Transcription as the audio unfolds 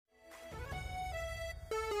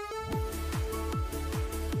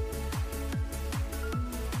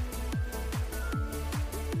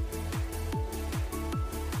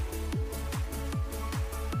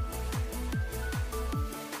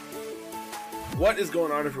What is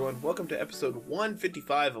going on, everyone? Welcome to episode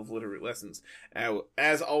 155 of Literary Lessons.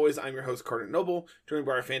 As always, I'm your host, Carter Noble, joined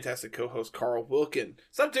by our fantastic co-host, Carl Wilkin.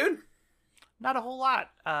 What's up, dude? Not a whole lot.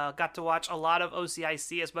 Got to watch a lot of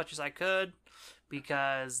OCIC as much as I could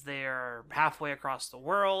because they're halfway across the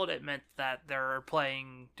world. It meant that they're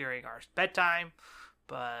playing during our bedtime,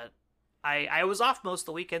 but I was off most of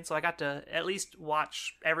the weekend, so I got to at least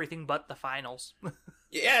watch everything but the finals.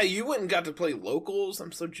 Yeah, you went and got to play locals.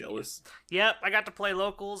 I'm so jealous. Yep, I got to play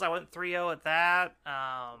locals. I went 3-0 at that.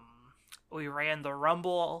 We ran the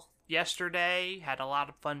Rumble yesterday. Had a lot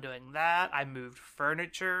of fun doing that. I moved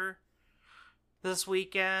furniture this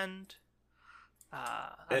weekend.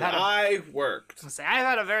 I worked. I've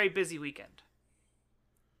had a very busy weekend.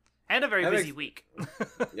 And a very busy week.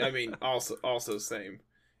 I mean, also same.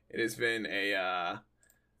 It has been a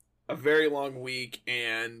very long week,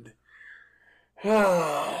 and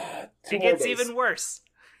it gets even worse.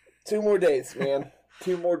 2 more days, man.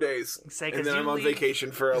 2 more days. And then I'm on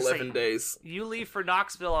vacation for 11 days. You leave for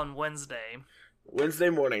Knoxville on Wednesday. Wednesday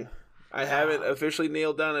morning. I haven't officially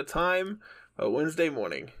nailed down a time, but Wednesday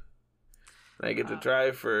morning. And I get to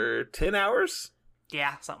drive for 10 hours?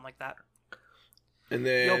 Yeah, something like that. And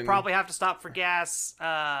then you'll probably have to stop for gas.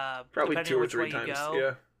 Probably 2 or 3 times.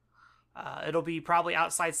 Yeah. It'll be probably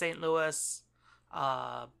outside St. Louis,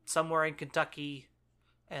 somewhere in Kentucky,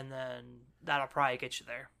 and then that'll probably get you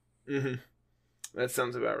there. Mm-hmm. That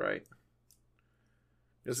sounds about right.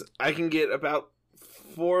 Because I can get about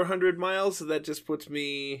 400 miles, so that just puts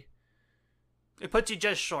me... It puts you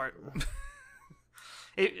just short.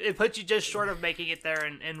 it puts you just short of making it there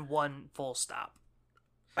in one full stop.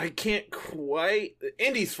 I can't quite...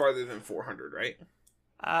 Indy's farther than 400, right?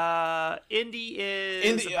 Indy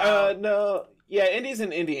is about... no... Yeah, Indy's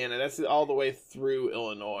in Indiana. That's all the way through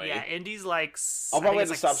Illinois. Yeah, Indy's like... I'll probably have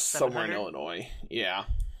to stop somewhere in Illinois. Yeah.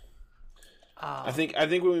 I think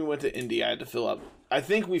when we went to Indy, I had to fill up... I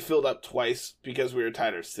think we filled up twice because we were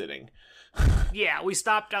tired of sitting. Yeah, we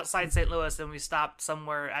stopped outside St. Louis, and we stopped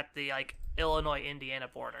somewhere at the, Illinois-Indiana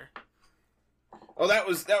border. Oh, that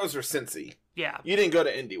was for Cincy. Yeah. You didn't go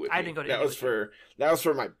to Indy with me. I didn't go to Indy with you. That was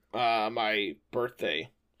for my my birthday.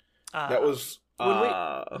 That was...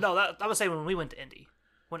 I was saying when we went to Indy.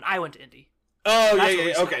 When I went to Indy. Oh,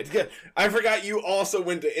 yeah, okay. Good. I forgot you also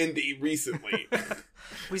went to Indy recently.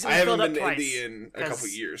 I haven't been to Indy in a couple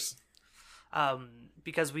years.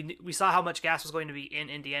 Because we saw how much gas was going to be in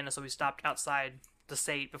Indiana, so we stopped outside the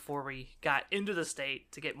state before we got into the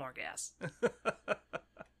state to get more gas.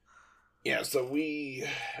 Yeah, so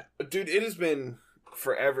dude, it has been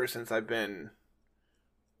forever since I've been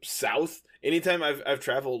south. Anytime I've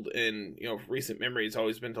traveled in, recent memory, it's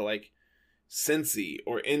always been to Cincy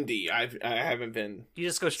or Indy. I haven't been. You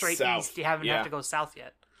just go straight south. East. You haven't had to go south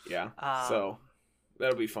yet. Yeah. So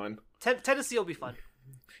that'll be fun. Tennessee will be fun.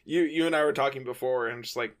 You and I were talking before, and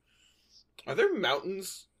just are there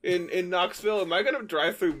mountains in Knoxville? Am I gonna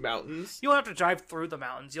drive through mountains? You won't have to drive through the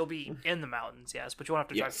mountains. You'll be in the mountains, yes, but you won't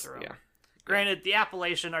have to drive through them. Yeah. Granted, the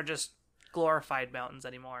Appalachian are just glorified mountains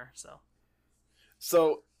anymore.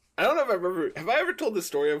 So I don't know if have I ever told the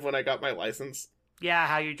story of when I got my license? Yeah,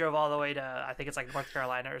 how you drove all the way to, I think it's North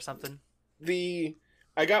Carolina or something.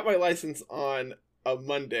 I got my license on a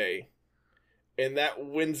Monday, and that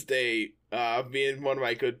Wednesday, me and one of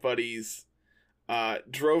my good buddies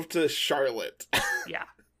drove to Charlotte. Yeah.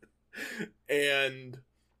 And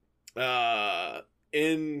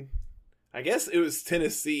in, I guess it was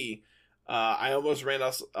Tennessee, I almost ran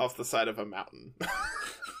off the side of a mountain.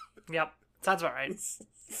 Yep, sounds about right.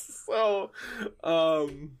 So,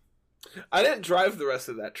 I didn't drive the rest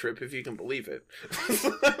of that trip, if you can believe it.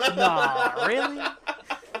 Nah, really?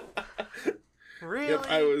 Really? Yep,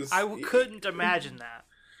 I couldn't imagine that.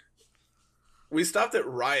 We stopped at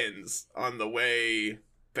Ryan's on the way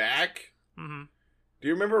back. Mm-hmm. Do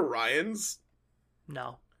you remember Ryan's?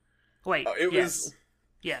 No. Wait, was...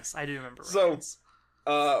 Yes, I do remember Ryan's.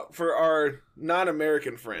 So, for our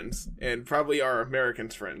non-American friends, and probably our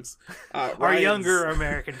Americans friends. Our younger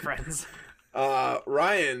American friends.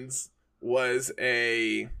 Ryan's was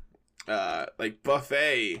a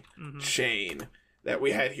buffet chain that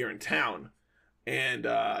we had here in town, and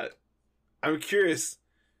I'm curious.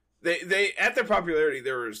 They at their popularity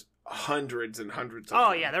there was hundreds and hundreds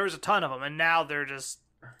of them. Yeah, there was a ton of them, and now they're just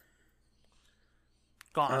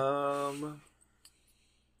gone.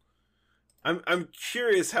 I'm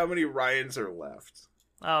curious how many Ryans are left.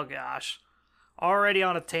 Oh gosh, already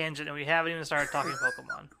on a tangent, and we haven't even started talking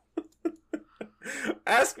Pokemon.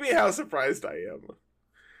 Ask me how surprised I am.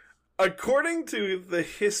 According to the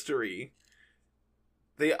history,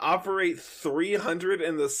 they operate 300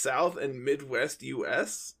 in the South and Midwest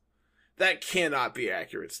U.S. That cannot be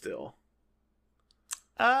accurate still.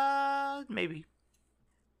 Maybe.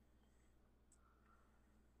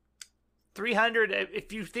 300,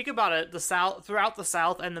 if you think about it, throughout the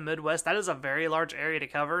South and the Midwest, that is a very large area to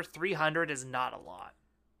cover. 300 is not a lot.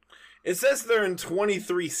 It says they're in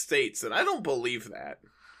 23 states, and I don't believe that.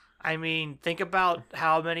 I mean, think about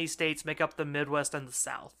how many states make up the Midwest and the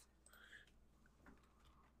South.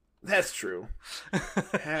 That's true.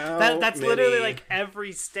 That's literally like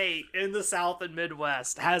every state in the South and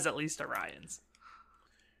Midwest has at least a Ryans.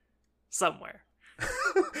 Somewhere.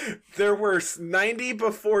 There were 90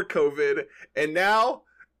 before COVID, and now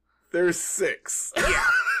there's 6.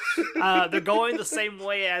 Yeah. They're going the same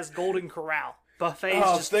way as Golden Corral. Buffets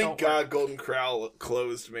just thank God work. Golden Corral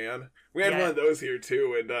closed, man. We had one of those here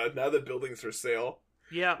too, and now the building's for sale.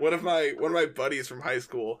 Yeah. One of my buddies from high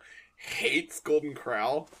school hates Golden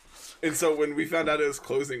Corral, and so when we found out it was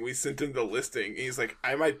closing, we sent him the listing. He's like,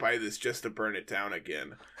 "I might buy this just to burn it down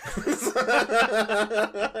again."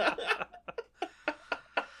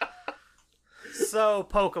 So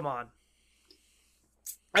Pokemon.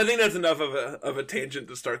 I think that's enough of a tangent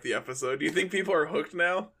to start the episode. Do you think people are hooked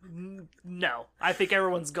now? No, I think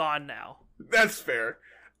everyone's gone now. That's fair.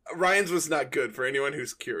 Ryan's was not good for anyone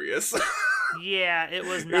who's curious. Yeah, it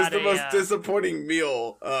was not. It was the most disappointing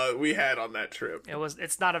meal we had on that trip.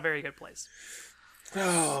 It's not a very good place.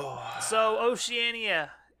 Oh. So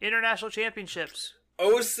Oceania International Championships.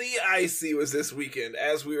 OCIC was this weekend,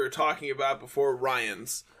 as we were talking about before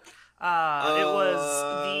Ryan's. It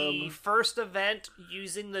was the first event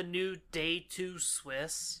using the new Day 2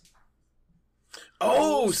 Swiss.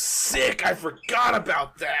 Oh, sick! I forgot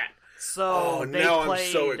about that. So I'm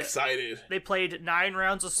so excited. They played 9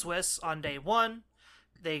 rounds of Swiss on day 1.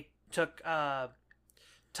 They took I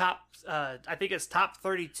think it's top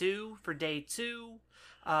 32 for day 2,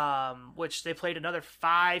 which they played another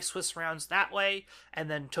 5 Swiss rounds that way, and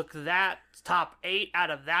then took that top 8 out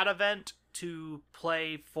of that event to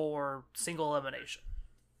play for single elimination.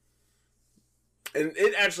 And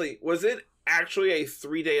was it actually a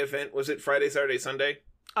 3-day event? Was it Friday, Saturday, Sunday?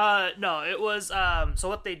 No, it was, so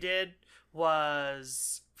what they did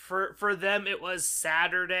was, for them, it was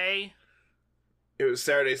Saturday. It was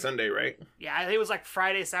Saturday, Sunday, right? Yeah, I think it was like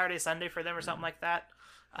Friday, Saturday, Sunday for them or something like that.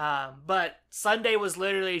 But Sunday was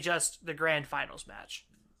literally just the grand finals match.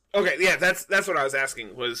 Okay, yeah, that's what I was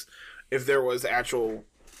asking, was if there was actual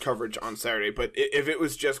coverage on Saturday, but if it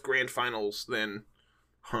was just grand finals, then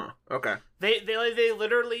okay. They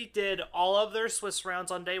literally did all of their Swiss rounds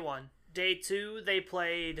on day 1. Day 2 they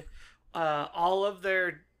played all of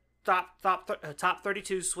their top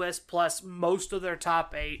 32 Swiss plus most of their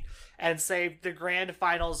top 8, and saved the grand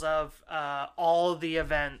finals of all the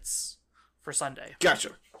events for Sunday.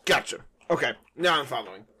 Gotcha. Okay, now I'm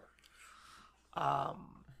following.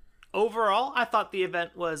 Overall, I thought the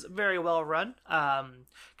event was very well run.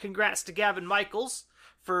 Congrats to Gavin Michaels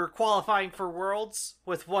for qualifying for Worlds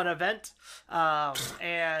with 1 event.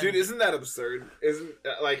 And dude, isn't that absurd? Isn't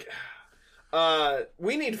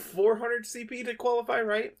we need 400 CP to qualify,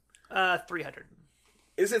 right? 300.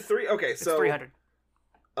 Is it 3? Okay, so 300.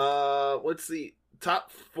 Let's see.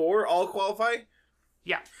 Top 4 all qualify?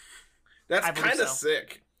 Yeah. That's kind of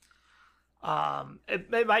sick.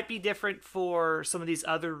 It might be different for some of these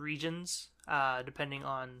other regions, depending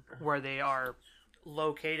on where they are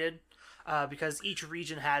located, because each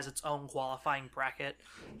region has its own qualifying bracket.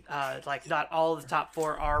 Like, not all of the top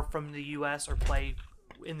 4 are from the U.S. or play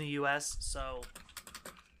in the U.S., so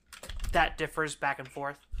that differs back and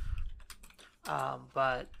forth.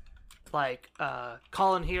 But, like,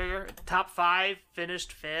 Colin here, top 5,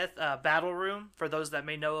 finished 5th. Battle Room, for those that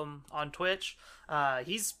may know him on Twitch,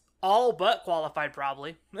 he's all but qualified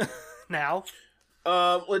probably now.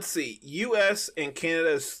 Let's see. US and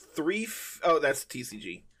Canada's 3 that's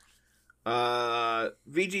TCG.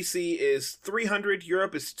 VGC is 300,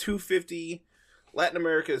 Europe is 250, Latin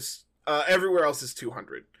America's everywhere else is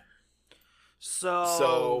 200.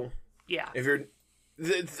 So yeah. If you're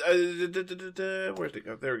where'd it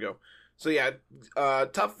go? There we go. So yeah,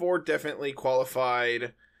 top 4 definitely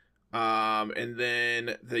qualified. And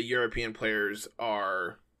then the European players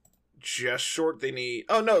are just short. They need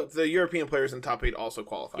the European players in top 8 also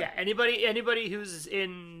qualify. Yeah, anybody who's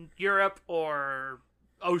in Europe or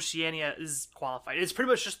Oceania is qualified. It's pretty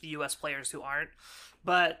much just the US players who aren't,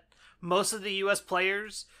 but most of the US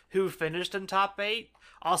players who finished in top 8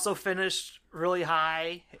 also finished really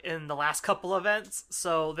high in the last couple events,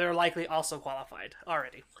 so they're likely also qualified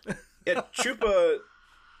already. Yeah, Chupa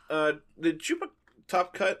did Chupa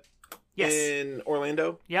top cut in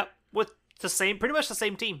Orlando? Yep, with pretty much the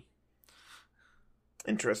same team.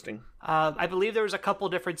 Interesting. I believe there was a couple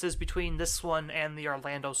differences between this one and the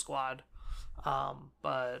Orlando squad,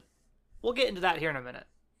 but we'll get into that here in a minute.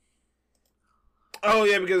 Oh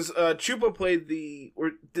yeah, because Chupa played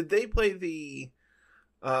did they play the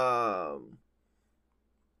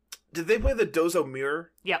Dozo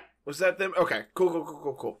Mirror? Yep. Was that them? Okay,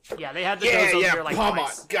 cool. Yeah, they had the Dozo Mirror like Palm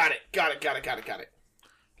twice. on. Got it.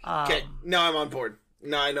 Okay, now I'm on board.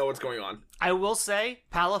 Now I know what's going on. I will say,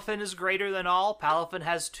 Palafin is greater than all. Palafin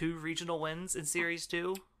has 2 regional wins in Series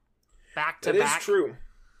 2. Back to back. That is true.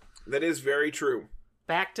 That is very true.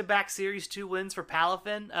 Back-to-back Series 2 wins for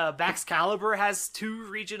Palafin. Baxcalibur has 2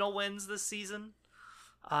 regional wins this season.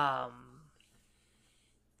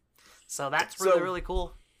 So that's really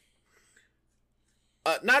cool.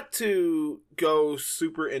 Not to go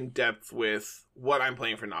super in depth with what I'm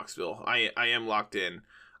playing for Knoxville. I am locked in.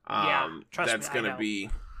 Trust that's me, gonna be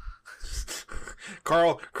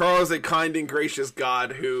Carl is a kind and gracious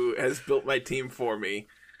God who has built my team for me.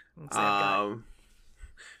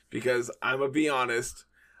 Because I'm gonna be honest,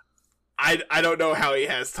 I don't know how he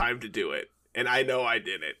has time to do it, and I know I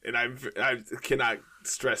did it, and I cannot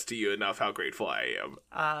stress to you enough how grateful I am.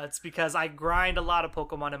 It's because I grind a lot of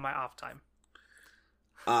Pokemon in my off time.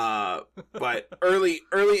 But early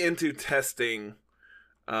into testing,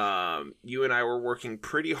 you and I were working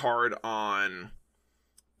pretty hard on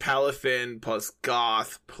Palafin plus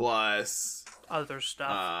Goth plus other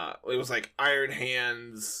stuff. It was like Iron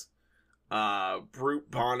Hands, Brute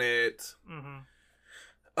Bonnet.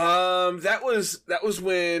 That was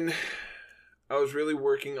when I was really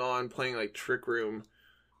working on playing like Trick Room.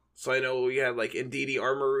 So I know we had like Indeedee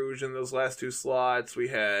Armarouge in those last 2 slots. We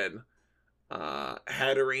had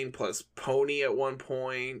Hatterene plus Pony at one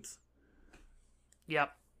point.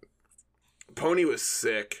 Yep. Pony was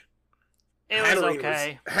sick. It was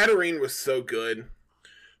okay. Hatterene was so good.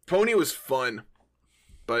 Pony was fun,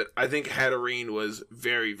 but I think Hatterene was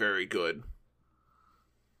very, very good.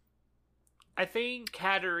 I think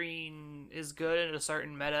Hatterene is good in a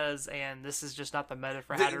certain metas, and this is just not the meta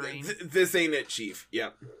for Hatterene. This ain't it, Chief.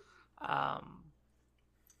 Yep.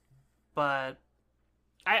 But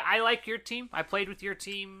I like your team. I played with your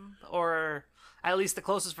team, or at least the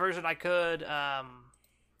closest version I could,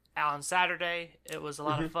 on Saturday. It was a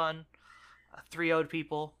lot of fun. 3-0'd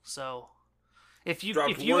people. So if you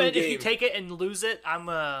take it and lose it,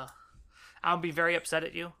 I'll be very upset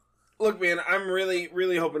at you. Look, man, I'm really,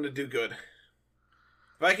 really hoping to do good.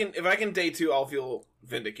 If I can day 2, I'll feel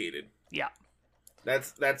vindicated. Yeah.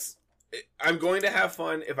 That's. I'm going to have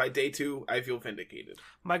fun. If I day 2, I feel vindicated.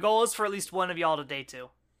 My goal is for at least one of y'all to day 2.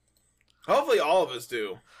 Hopefully, all of us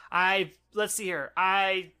do. Let's see here.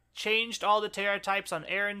 I changed all the Terra types on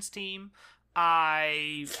Aaron's team.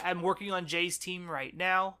 I am working on Jay's team right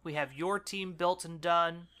now. We have your team built and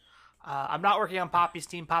done. I'm not working on Poppy's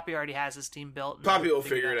team. Poppy already has his team built. Poppy will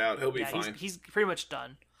figure it out. He'll be fine. He's pretty much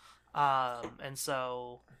done. And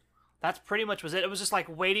so that's pretty much was it. It was just like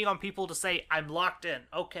waiting on people to say, I'm locked in.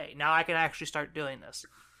 Okay, now I can actually start doing this.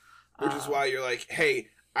 Which is why you're like, hey,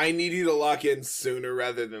 I need you to lock in sooner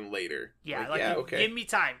rather than later. Yeah, okay. Give me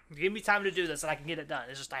time. Give me time to do this and I can get it done.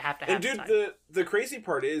 It's just I have to have time. And dude, the crazy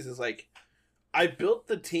part is like, I built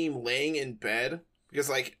the team laying in bed because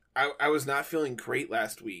like I was not feeling great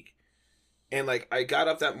last week. And like I got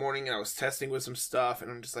up that morning and I was testing with some stuff and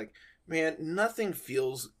I'm just like, man, nothing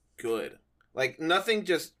feels good. Like nothing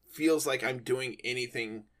just feels like I'm doing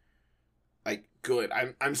anything like good.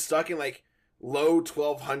 I'm stuck in like low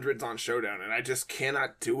 1200s on Showdown and I just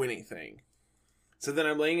cannot do anything. So then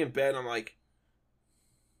I'm laying in bed and I'm like,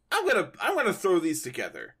 I'm gonna throw these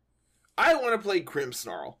together. I want to play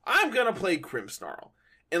Grimmsnarl. I'm gonna play Grimmsnarl.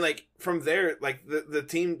 And like from there, like the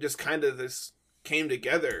team just kind of this came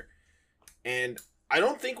together. And I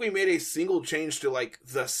don't think we made a single change to like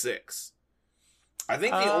the 6. I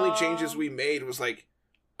think the only changes we made was like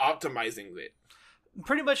optimizing it.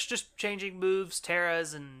 Pretty much just changing moves,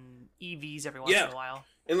 Terras, and EVs every once in a while.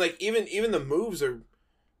 And like even the moves are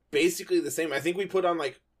basically the same. I think we put on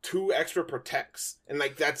like 2 extra protects, and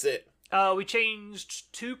like that's it. We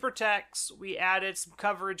changed 2 protects. We added some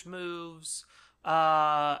coverage moves,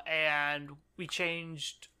 and we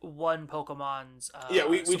changed 1 Pokemon's.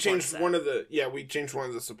 We changed set. one of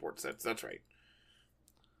the support sets. That's right.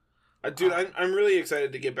 Dude, I'm really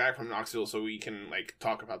excited to get back from Knoxville so we can like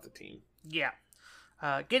talk about the team. Yeah.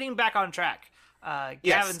 Getting back on track.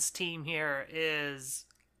 Gavin's team here is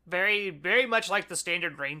very, very much like the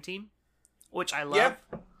standard Rain team, which I love.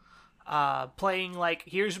 Playing like,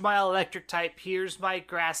 here's my electric type, here's my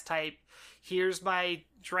grass type, here's my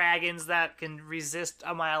dragons that can resist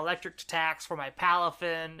my electric attacks for my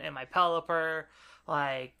Palafin and my Pelipper.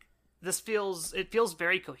 Like, it feels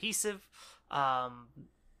very cohesive. Let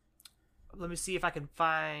me see if I can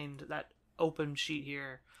find that open sheet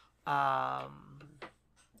here.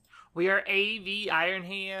 We are AV Iron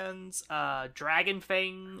Hands, Dragon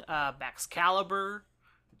Fang, Baxcalibur,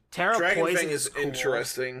 Terra Dragon Poison Fang is cool.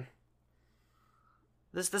 interesting.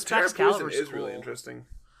 This Terra Poison Baxcalibur is cool. really interesting.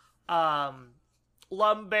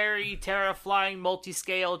 Lumberry, Terra Flying,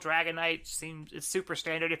 Multiscale, Dragonite it's super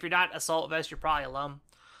standard. If you're not Assault Vest, you're probably a Lum.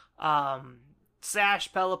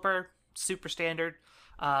 Sash, Pelipper, super standard.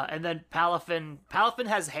 And then Palafin. Palafin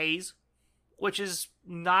has Haze, which is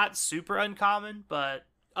not super uncommon, but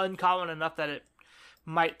uncommon enough that it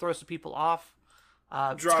might throw some people off.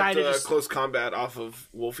 Dropped Close Combat off of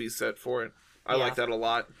Wolfie's set for it. I like that a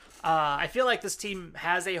lot. I feel like this team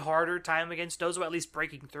has a harder time against Dozo, at least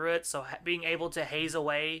breaking through it. So being able to haze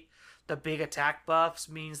away the big attack buffs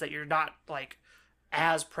means that you're not like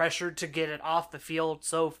as pressured to get it off the field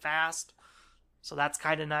so fast. So that's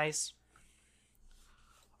kind of nice.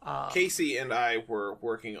 Casey and I were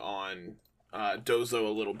working on Dozo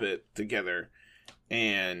a little bit together,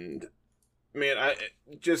 and man,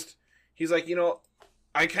 he's like,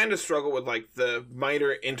 I kind of struggle with like the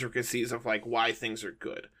minor intricacies of like why things are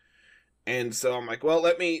good. And so I'm like, well,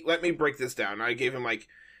 let me break this down. I gave him like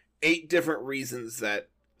 8 different reasons that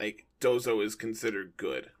like Dozo is considered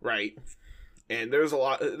good, right? And there's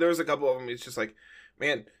a couple of them. He's just like,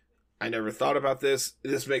 man, I never thought about this.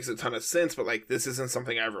 This makes a ton of sense, but like this isn't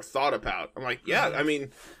something I ever thought about. I'm like, yeah, I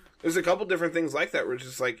mean, there's a couple different things like that where it's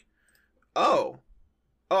just like, oh,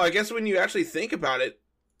 I guess when you actually think about it,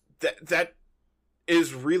 that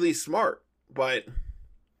is really smart. But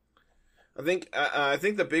I think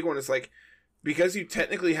the big one is like, because you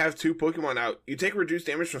technically have 2 Pokemon out, you take reduced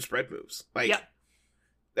damage from spread moves. Like,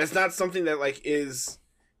 that's not something that like is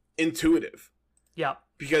intuitive. Yeah.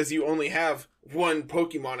 Because you only have 1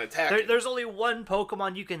 Pokemon attack. There's only 1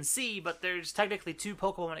 Pokemon you can see, but there's technically 2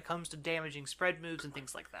 Pokemon when it comes to damaging spread moves and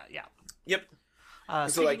things like that. Yeah. Yep.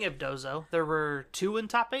 Speaking of Dozo, there were 2 in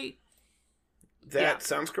top 8. That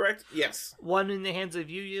sounds correct. Yes. 1 in the hands of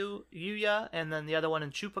Yuya, and then the other one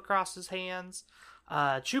in Chupa Cross's hands.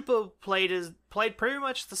 Chupa played pretty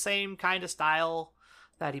much the same kind of style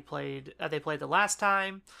that they played the last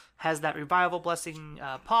time. Has that Revival Blessing,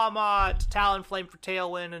 Pawmot, Talonflame for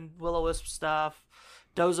Tailwind and Will-O-Wisp stuff.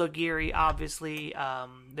 Dozogiri, obviously.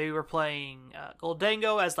 They were playing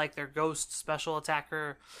Goldango as like their ghost special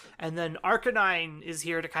attacker. And then Arcanine is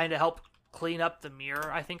here to kind of help clean up the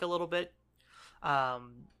mirror, I think, a little bit.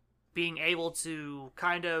 Being able to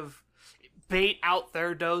kind of bait out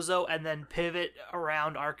their Dozo and then pivot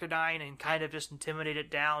around Arcanine and kind of just intimidate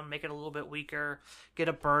it down, make it a little bit weaker, get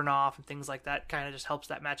a burn off and things like that kind of just helps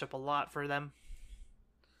that matchup a lot for them.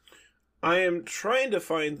 I am trying to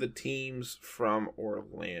find the teams from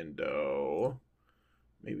Orlando.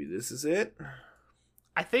 Maybe this is it?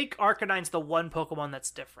 I think Arcanine's the one Pokemon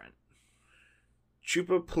that's different.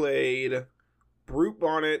 Chupa played Brute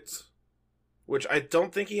Bonnet, which I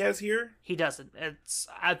don't think he has here. He doesn't.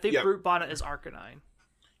 I think Brute Bonnet is Arcanine.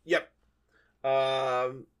 Yep.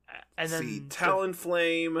 And then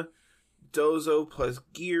Talonflame, Dozo plus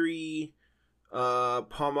Geary,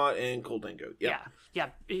 Pawmot, and Goldango. Yep. Yeah.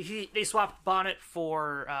 They swapped Bonnet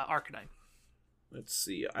for Arcanine. Let's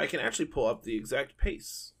see. I can actually pull up the exact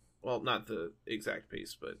pace. Well, not the exact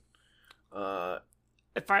pace, but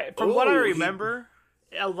from what I remember,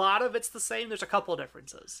 a lot of it's the same. There's a couple of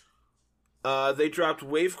differences. They dropped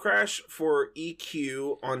Wave Crash for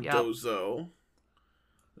EQ on Dozo.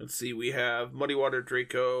 Let's see, we have Muddy Water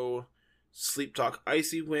Draco, Sleep Talk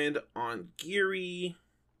Icy Wind on Geary,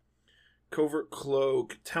 Covert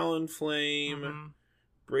Cloak, Talonflame,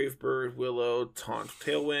 Brave Bird, Willow, Taunt,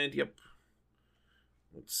 Tailwind, yep.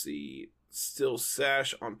 Let's see, Still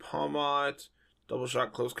Sash on Pawmot, Double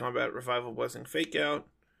Shot, Close Combat, Revival Blessing, Fake Out.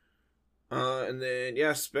 And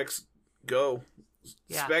then, Specs Go.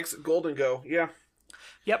 Specs Goldango,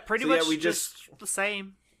 Yep, pretty much just the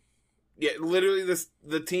same. Yeah, literally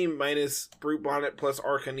the team minus Brute Bonnet plus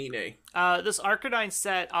Arcanine. This Arcanine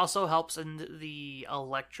set also helps in the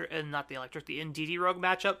Indeedee Rogue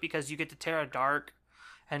matchup because you get to Terra Dark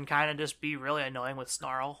and kind of just be really annoying with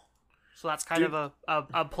Snarl. So that's kind of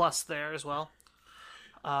a plus there as well.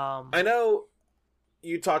 I know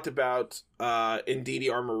you talked about Indeedee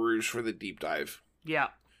Armarouge for the deep dive. Yeah.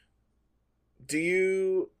 Do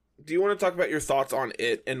you want to talk about your thoughts on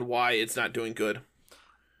it and why it's not doing good?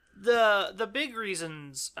 The big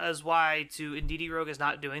reasons as why Indeedee Rogue is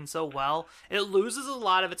not doing so well, it loses a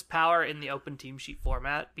lot of its power in the open team sheet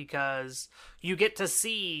format because you get to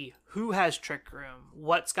see who has Trick Room,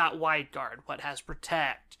 what's got Wide Guard, what has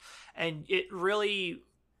Protect, and it really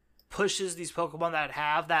pushes these Pokemon that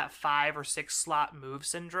have that 5 or 6 slot move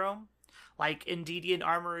syndrome, like Indeedee and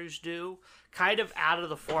Armarouge do, kind of out of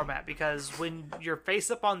the format, because when you're face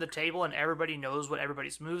up on the table and everybody knows what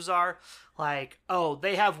everybody's moves are, like, oh,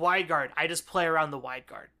 they have Wide Guard, I just play around the Wide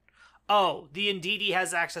Guard. Oh, the Indeedee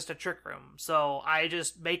has access to Trick Room, so I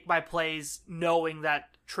just make my plays knowing that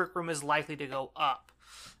Trick Room is likely to go up.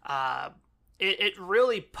 It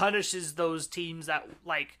really punishes those teams that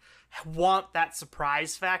like want that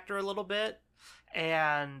surprise factor a little bit,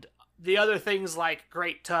 and the other things like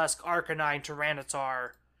Great Tusk, Arcanine, Tyranitar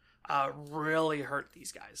really hurt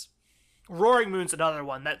these guys. Roaring Moon's another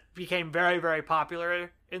one that became very, very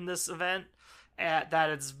popular in this event, that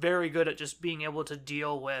it's very good at just being able to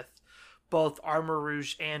deal with both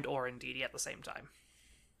Armarouge and Indeedee at the same time.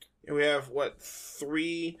 And we have,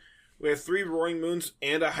 three Roaring Moons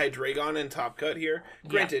and a Hydreigon in Top Cut here.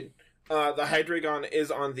 Granted, the Hydreigon is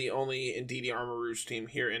on the only Indeedee Armarouge team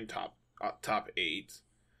here in top 8.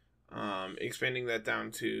 Expanding that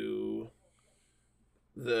down to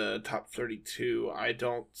the top 32,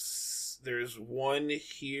 there's one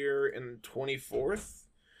here in 24th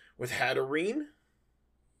with Hatterene.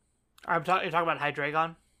 You're talking about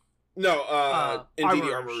Hydreigon? No,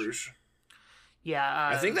 Indeedee Armarouge. Yeah.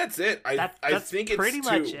 I think that's it. I think it's pretty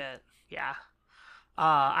much it. Yeah.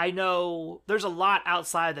 I know there's a lot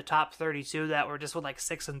outside the top 32 that were just with like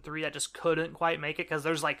 6 and 3 that just couldn't quite make it, because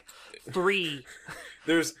there's like 3.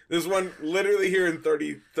 There's one literally here in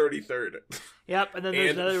 33rd. Yep, and then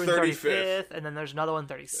there's another one 35th, and then there's another one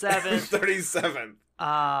 37th. 37th.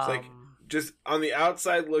 It's like just on the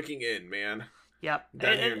outside looking in, man. Yep,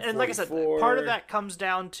 and like I said, part of that comes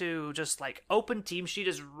down to just like open team sheet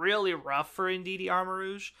is really rough for Indeedee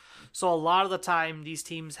Armarouge, so a lot of the time these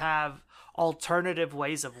teams have alternative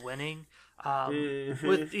ways of winning.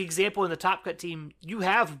 With the example in the Top Cut team, you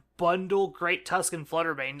have Bundle, Great Tusk, and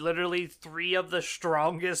Flutterbane, literally 3 of the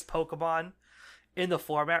strongest Pokemon in the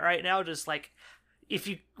format right now. Just like, if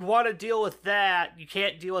you want to deal with that, you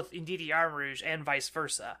can't deal with Indeedee Armarouge, and vice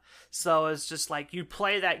versa. So it's just like, you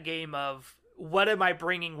play that game of, what am I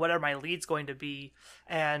bringing, what are my leads going to be,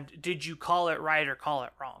 and did you call it right or call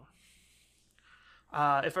it wrong?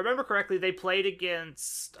 If I remember correctly, they played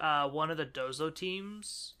against one of the Dozo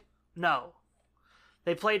teams. No.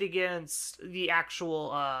 They played against the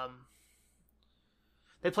actual...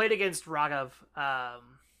 they played against Raghav,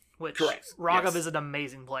 which Correct. Raghav is an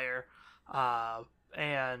amazing player.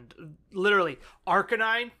 And literally,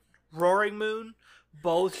 Arcanine, Roaring Moon,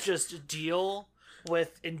 both just deal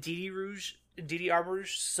with Indeedee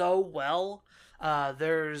Armarouge so well.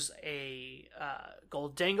 There's a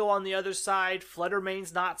Goldango on the other side.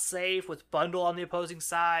 Fluttermane's not safe with Bundle on the opposing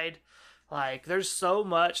side. Like, there's so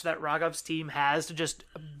much that Raghav's team has to just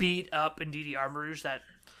beat up Indeedee Armarouge that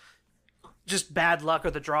just bad luck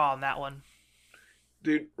or the draw on that one.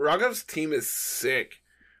 Dude, Raghav's team is sick.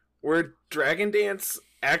 We're Dragon Dance,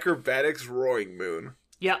 Acrobatics, Roaring Moon.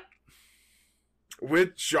 Yep.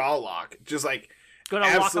 With Jawlock. Just like... Gonna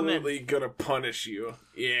absolutely gonna punish you.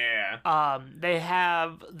 Yeah. They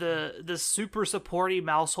have the super supporty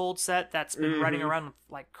Mousehold set that's been running around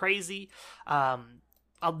like crazy.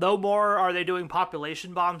 No more are they doing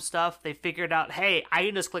population bomb stuff. They figured out, hey, I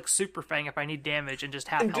can just click Super Fang if I need damage and just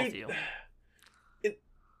have health heal.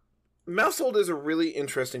 Mousehold is a really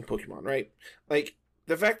interesting Pokemon, right? Like,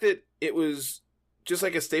 the fact that it was just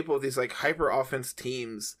like a staple of these like hyper offense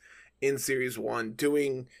teams in Series 1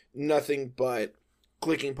 doing nothing but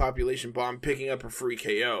clicking population bomb, picking up a free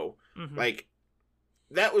KO. Like,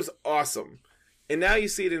 that was awesome. And now you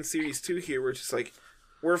see it in Series 2 here, where it's just like,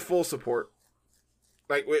 we're full support.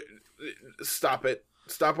 Like, stop it.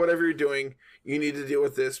 Stop whatever you're doing. You need to deal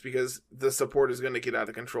with this, because the support is going to get out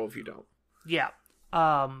of control if you don't. Yeah.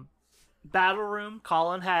 Battle Room,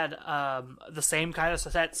 Colin had the same kind of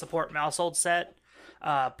set, support Mousehold set,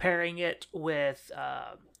 pairing it with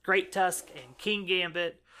Great Tusk and King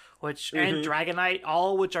Gambit, and Dragonite,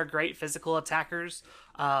 all which are great physical attackers,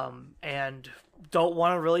 and don't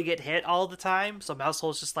want to really get hit all the time. So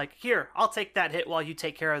Mousehold's just like, here, I'll take that hit while you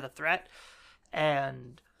take care of the threat.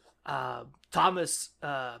 And Thomas,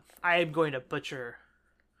 I am going to butcher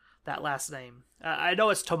that last name. I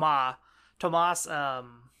know it's Thomas. Thomas,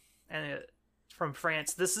 from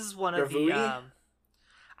France. This is one of the...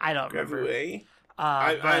 I don't remember.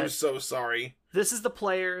 I'm so sorry. This is the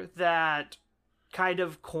player that kind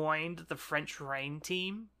of coined the French Rain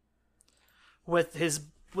team with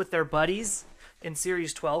their buddies in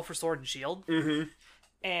Series 12 for Sword and Shield.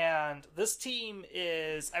 And this team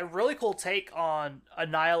is a really cool take on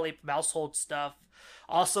Annihilate Mousehold stuff.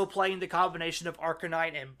 Also playing the combination of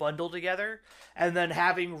Arcanine and Bundle together, and then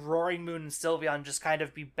having Roaring Moon and Sylveon just kind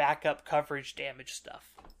of be backup coverage damage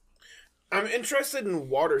stuff. I'm interested in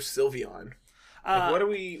Water Sylveon. Like, what are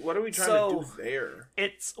we trying to do there?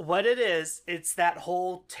 It's what it is. It's that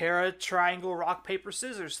whole Terra Triangle Rock Paper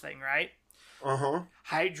Scissors thing, right?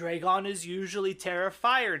 Hydreigon is usually Terra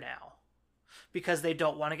Fire now, because they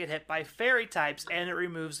don't want to get hit by fairy types, and it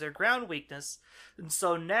removes their ground weakness. And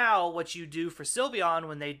so now what you do for Sylveon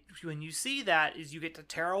when you see that is you get to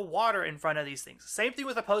Terra Water in front of these things. Same thing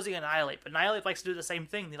with opposing Annihilate, but Annihilate likes to do the same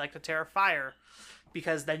thing. They like to Terra Fire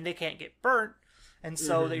because then they can't get burnt. And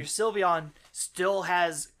so that your Sylveon still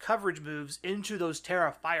has coverage moves into those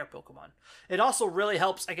Terra Fire Pokemon. It also really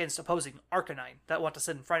helps against opposing Arcanine that want to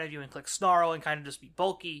sit in front of you and click Snarl and kind of just be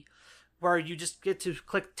bulky, where you just get to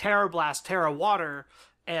click Terra Blast, Terra Water,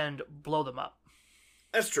 and blow them up.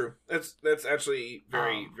 That's true. That's actually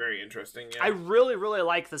very, very interesting. Yeah. I really, really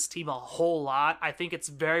like this team a whole lot. I think it's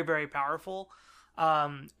very, very powerful.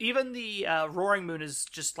 Even the Roaring Moon is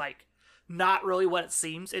just like not really what it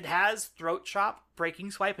seems. It has Throat Chop,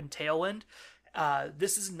 Breaking Swipe, and Tailwind.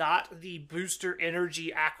 This is not the booster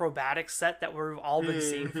energy acrobatic set that we've all been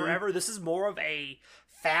seeing forever. This is more of a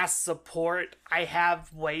fast support. I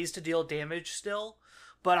have ways to deal damage still,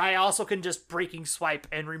 but I also can just Breaking Swipe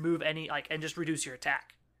and remove any and just reduce your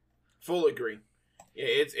attack. Full agree. Yeah,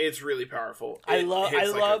 it's really powerful. I love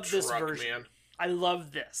this version. Man. I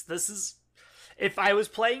love this. This is, if I was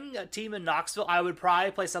playing a team in Knoxville, I would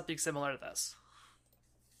probably play something similar to this.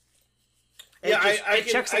 It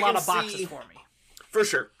checks a lot of boxes for me. For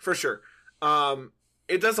sure.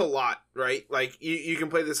 It does a lot, right? Like you can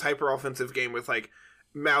play this hyper offensive game with like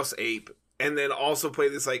Mouse Ape, and then also play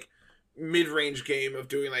this like mid range game of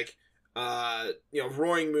doing like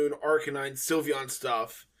Roaring Moon, Arcanine, Sylveon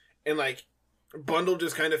stuff, and like Bundle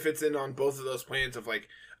just kind of fits in on both of those plans of like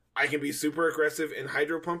I can be super aggressive and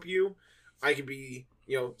Hydro Pump you. I can be,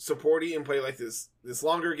 supporty and play like this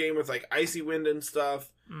longer game with like Icy Wind and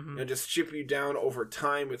stuff, and just chip you down over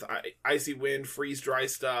time with Icy Wind, Freeze Dry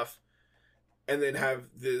stuff, and then have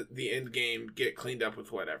the end game get cleaned up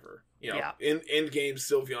with whatever. In end game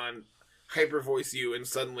Sylveon Hyper Voice you, and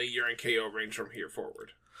suddenly you're in KO range from here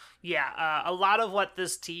forward. Yeah, a lot of what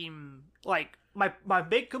this team like. My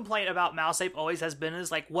big complaint about Mouse Ape always has been is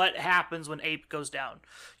like what happens when Ape goes down.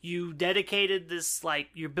 You dedicated this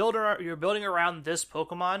you're building around this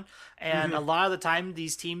Pokemon, and a lot of the time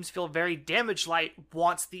these teams feel very damage light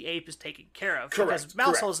once the Ape is taken care of. Correct. Because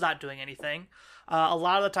Mousehole is not doing anything. A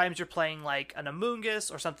lot of the times you're playing like an Amoonguss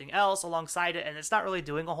or something else alongside it, and it's not really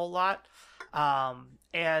doing a whole lot.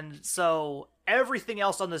 And so everything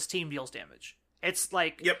else on this team deals damage. It's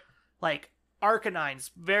like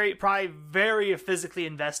Arcanine's probably very physically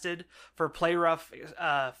invested for Play Rough,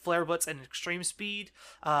 Flare Blitz, and Extreme Speed.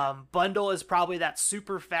 Bundle is probably that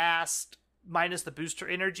super fast minus the booster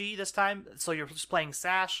energy this time, so you're just playing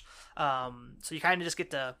Sash. So you kind of just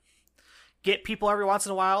get to get people every once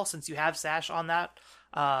in a while since you have Sash on that.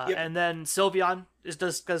 And then Sylveon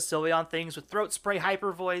does Sylveon things with Throat Spray,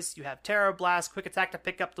 Hyper Voice. You have Terra Blast, Quick Attack to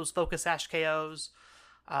pick up those Focus Sash KOs.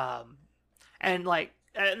 And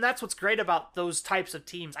that's what's great about those types of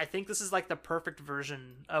teams. I think this is like the perfect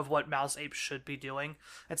version of what Mouse Ape should be doing.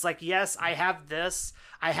 It's like, yes, I have this.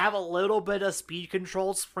 I have a little bit of speed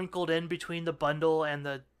control sprinkled in between the Bundle and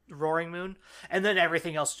the Roaring Moon, and then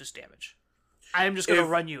everything else is just damage. I am just going to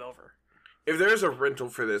run you over. If there's a rental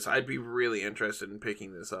for this, I'd be really interested in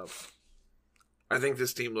picking this up. I think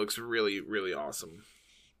this team looks really, really awesome.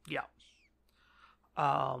 Yeah.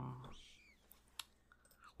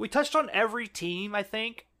 We touched on every team, I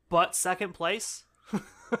think, but second place.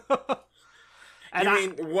 And you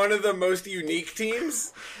mean one of the most unique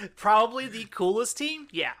teams? Probably the coolest team?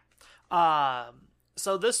 Yeah.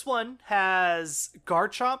 So this one has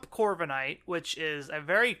Garchomp Corviknight, which is a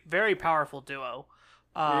very, very powerful duo.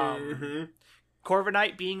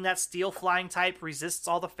 Corviknight being that steel flying type, resists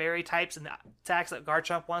all the fairy types and the attacks that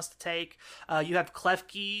Garchomp wants to take. You have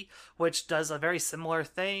Klefki, which does a very similar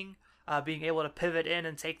thing. Being able to pivot in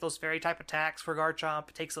and take those fairy type attacks for Garchomp.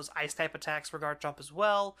 It takes those ice type attacks for Garchomp as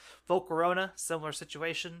well. Volcarona, similar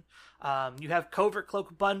situation. You have Covert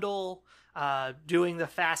Cloak Bundle, doing the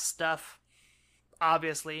fast stuff.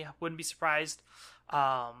 Obviously, wouldn't be surprised.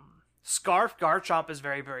 Scarf Garchomp is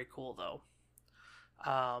very, very cool, though.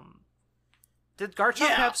 Did Garchomp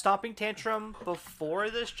have Stomping Tantrum before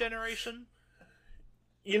this generation?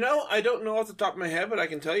 I don't know off the top of my head, but I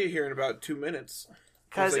can tell you here in about 2 minutes.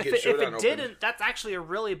 Because if it didn't, that's actually a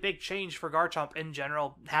really big change for Garchomp in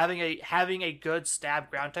general. Having a good stab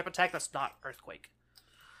ground type attack that's not Earthquake.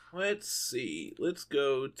 Let's see. Let's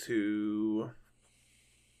go to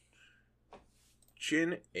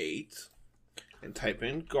Gen 8 and type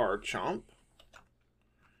in Garchomp.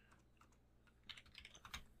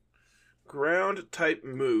 Ground type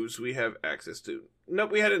moves we have access to.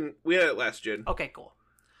 Nope, we had it last gen. Okay, cool.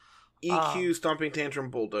 EQ, Stomping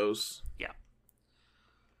Tantrum, Bulldoze. Yeah.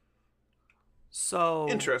 So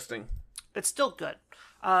interesting. It's still good.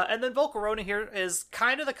 And then Volcarona here is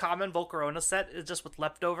kind of the common Volcarona set, is just with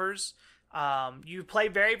leftovers. You play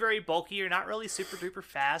very, very bulky. You're not really super duper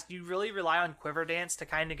fast. You really rely on Quiver Dance to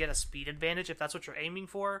kind of get a speed advantage if that's what you're aiming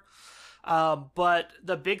for. But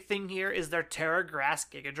the big thing here is their Terra Grass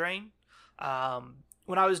Giga Drain.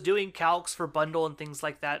 When I was doing calcs for bundle and things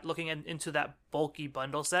like that, looking into that bulky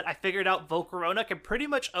bundle set, I figured out Volcarona can pretty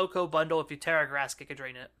much Oko bundle if you Terra Grass Giga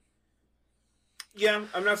Drain it. Yeah,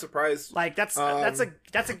 I'm not surprised. Like that's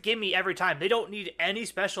a gimme every time. They don't need any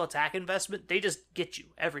special attack investment. They just get you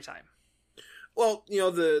every time. Well,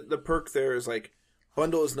 the perk there is like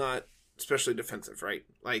bundle is not especially defensive, right?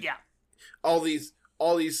 Like yeah. all these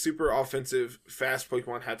super offensive fast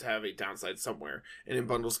Pokemon had to have a downside somewhere, and in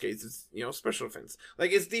Bundle's case, it's special defense.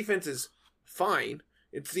 Like its defense is fine.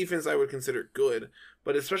 Its defense I would consider good,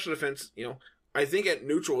 but its special defense, I think at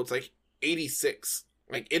neutral it's like 86.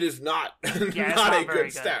 Like it is not not a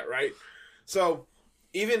good stat, right? So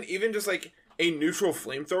even just like a neutral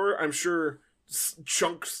flamethrower, I'm sure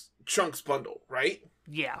chunks bundle, right?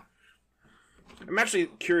 Yeah. I'm actually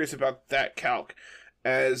curious about that calc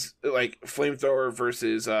as like flamethrower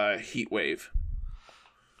versus heat wave.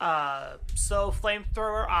 So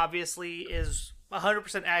flamethrower obviously is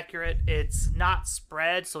 100% accurate. It's not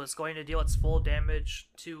spread, so it's going to deal its full damage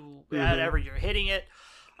to whatever you're hitting it.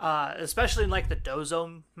 Especially in like the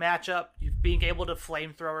Dozone matchup, being able to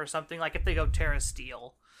flamethrower something, like if they go Terra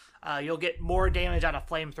Steel, you'll get more damage out of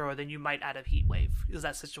flamethrower than you might out of heat wave. Does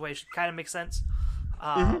that situation kind of make sense?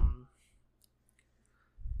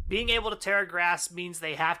 Being able to Terra Grass means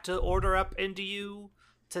they have to order up into you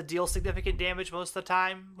to deal significant damage most of the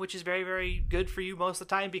time, which is very, very good for you most of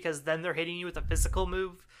the time, because then they're hitting you with a physical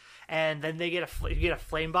move, and then you get a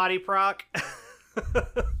Flame Body proc.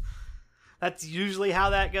 That's usually how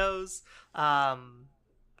that goes.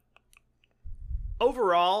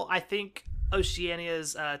 Overall, I think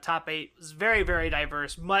Oceania's top 8 is very, very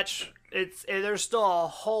diverse. There's still a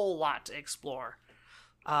whole lot to explore.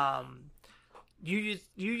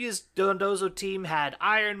 Yuya's Dondozo team had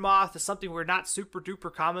Iron Moth, is something we're not super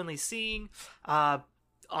duper commonly seeing.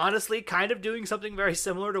 Honestly, kind of doing something very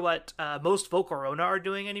similar to what most Volcarona are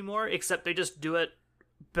doing anymore, except they just do it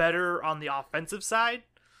better on the offensive side.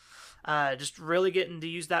 Just really getting to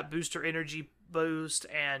use that booster energy boost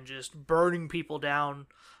and just burning people down.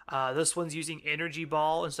 This one's using Energy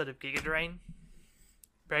Ball instead of Giga Drain.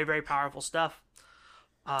 Very, very powerful stuff.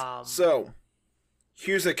 So,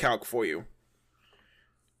 here's a calc for you.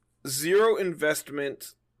 0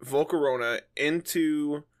 investment Volcarona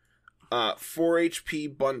into 4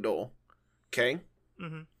 HP bundle. Okay?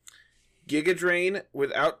 Mm-hmm. Giga Drain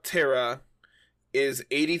without Terra is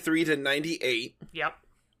 83 to 98. Yep.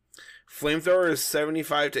 Flamethrower is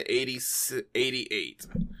 75 to 88.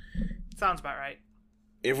 Sounds about right.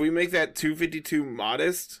 If we make that 252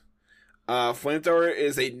 modest, Flamethrower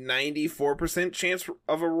is a 94% chance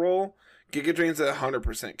of a roll. Giga Drain's a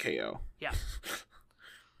 100% KO. Yeah.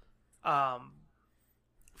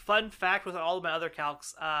 Fun fact with all of my other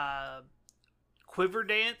calcs, Quiver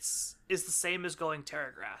Dance is the same as going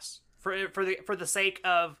Terra Grass. For the sake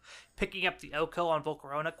of picking up the Oko on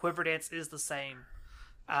Volcarona, Quiver Dance is the same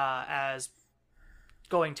as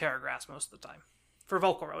going Terra Grass most of the time. For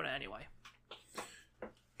Volcarona, anyway.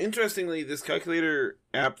 Interestingly, this calculator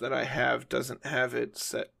app that I have doesn't have it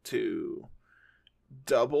set to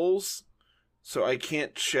doubles, so I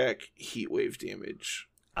can't check heat wave damage.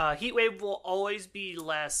 Heat wave will always be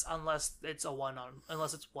less unless it's only one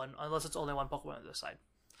Pokemon on the side.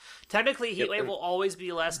 Technically, heat wave will always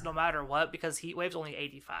be less no matter what, because heat wave's only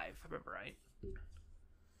 85. If I remember right.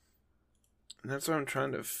 And that's what I'm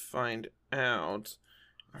trying to find out.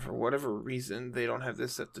 For whatever reason, they don't have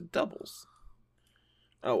this set to doubles.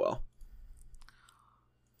 Oh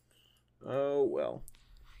well.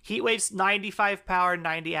 Heat wave's 95 power,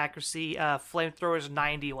 90 accuracy. Flamethrower's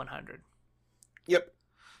 90, 100. Yep.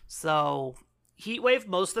 So, heat wave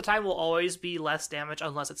most of the time will always be less damage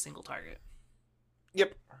unless it's single target.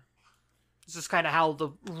 Yep. It's just kind of how the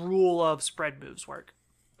rule of spread moves work.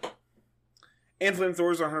 And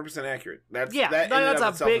flamethrowers are 100% accurate. That's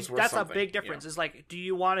a big difference. It's like, do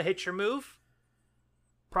you want to hit your move?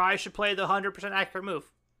 Probably should play the 100% accurate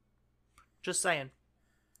move. Just saying.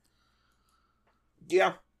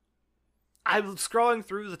 Yeah. I'm scrolling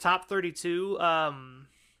through the top 32.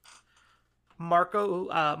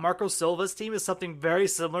 Marco Silva's team is something very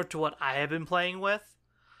similar to what I have been playing with.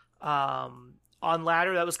 On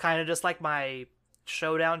ladder, that was kind of just like my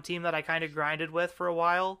showdown team that I kind of grinded with for a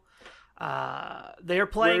while. They're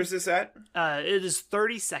playing. Where is this at? It is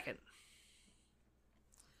 32nd.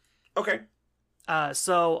 Okay.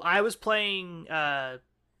 So I was playing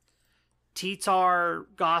T-Tar,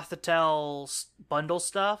 Gothitelle bundle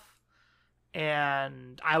stuff,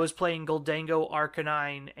 and I was playing Goldango,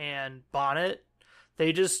 Arcanine, and Bonnet.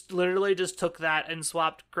 They just literally just took that and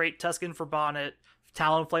swapped Great Tuscan for Bonnet,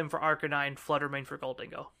 Talonflame for Arcanine, Fluttermane for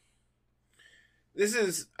Goldango. This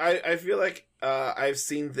is I feel like I've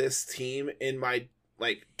seen this team in my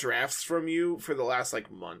like drafts from you for the last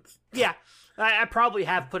like month. Yeah, I probably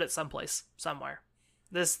have put it someplace somewhere.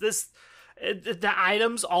 The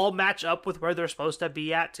items all match up with where they're supposed to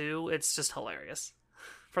be at too. It's just hilarious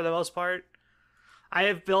for the most part. I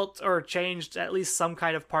have built or changed at least some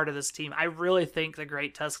kind of part of this team. I really think the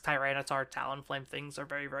Great Tusk, Tyranitar, Talonflame things are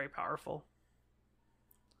very, very powerful.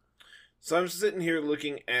 So I'm sitting here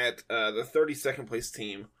looking at the 32nd place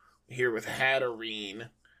team here with Hatterene.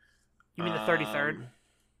 You mean the 33rd?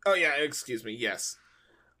 Oh yeah, excuse me. Yes.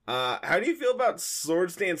 How do you feel about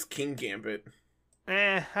Swords Dance King Gambit?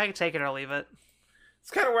 I can take it or leave it.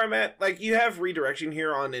 It's kind of where I'm at. Like, you have redirection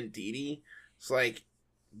here on Indeedee. It's like,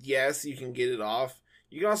 yes, you can get it off.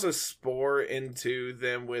 You can also spore into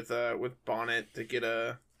them with Bonnet to get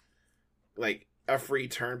a free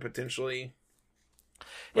turn potentially.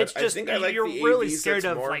 But it's just you're really scared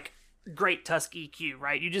of like Great Tusk EQ,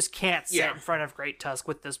 right? You just can't sit in front of Great Tusk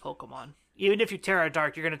with this Pokemon. Even if you Terra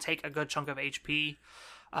Dark, you're going to take a good chunk of HP.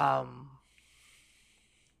 And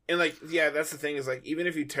like, yeah, that's the thing is like, even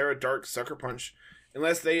if you Terra Dark Sucker Punch,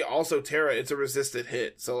 unless they also Terra, it's a resisted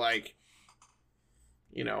hit. So like,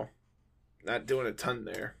 you know, not doing a ton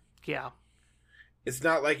there. Yeah. It's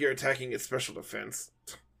not like you're attacking its special defense.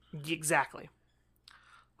 Exactly.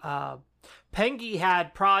 Pengi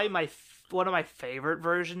had probably one of my favorite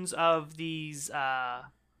versions of these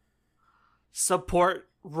support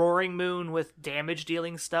Roaring Moon with damage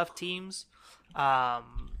dealing stuff teams.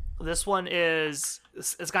 This one it's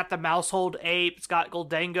got the Mousehold Ape, it's got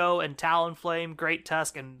Goldango and Talonflame, Great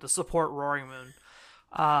Tusk, and the support Roaring Moon.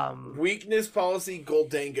 Weakness policy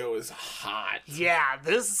Goldango is hot. Yeah,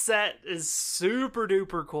 this set is super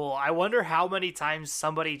duper cool. I wonder how many times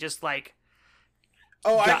somebody just like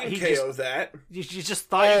I can KO that. You just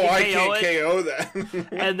thought you could KO that.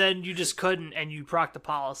 and then you just couldn't, and you proc the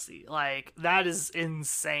policy. Like, that is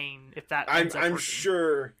insane. If that I'm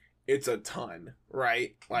sure it's a ton,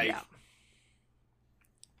 right? Like,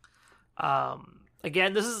 yeah.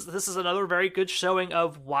 Again, this is another very good showing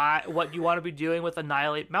of what you want to be doing with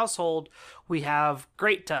Annihilate Mousehold. We have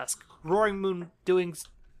Great Tusk, Roaring Moon doing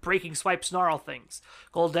breaking swipe snarl things,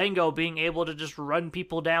 Goldango being able to just run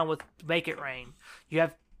people down with Make It Rain. You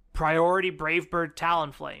have priority Brave Bird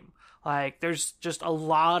Talonflame. Like, there's just a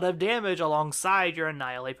lot of damage alongside your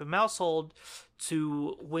Annihilate Mousehold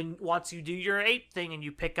to once you do your ape thing and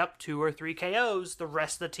you pick up 2 or 3 KOs, the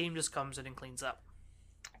rest of the team just comes in and cleans up.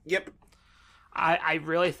 Yep. I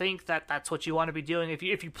really think that's what you want to be doing.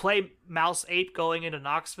 If you play Mouse Ape going into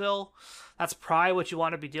Knoxville, that's probably what you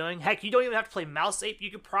want to be doing. Heck, you don't even have to play Mouse Ape. You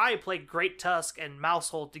could probably play Great Tusk and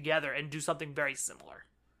Mousehold together and do something very similar.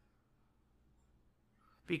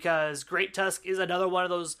 Because Great Tusk is another one of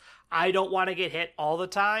those, I don't want to get hit all the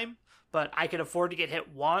time, but I can afford to get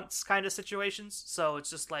hit once kind of situations. So it's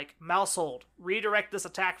just like, Mousehold, redirect this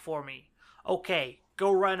attack for me. Okay, go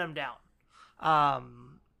run him down.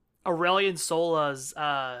 Aurelion Sola's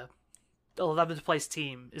 11th place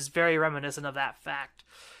team is very reminiscent of that fact.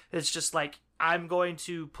 It's just like, I'm going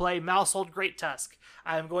to play Mousehold Great Tusk.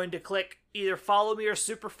 I'm going to click either Follow Me or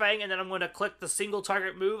Super Fang, and then I'm going to click the single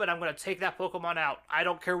target move, and I'm going to take that Pokemon out. I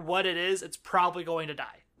don't care what it is, it's probably going to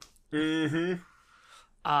die. Mm-hmm.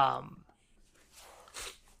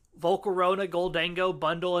 Volcarona, Goldango,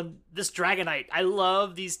 Bundle, and this Dragonite. I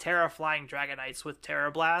love these Terra Flying Dragonites with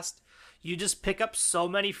Terra Blast. You just pick up so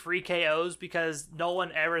many free KOs because no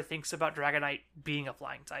one ever thinks about Dragonite being a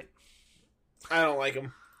flying type. I don't like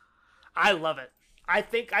them. I love it. I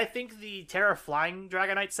think the Terra Flying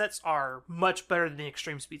Dragonite sets are much better than the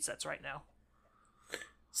Extreme Speed sets right now.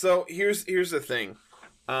 So here's the thing.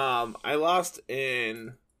 I lost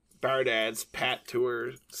in Bardad's Pat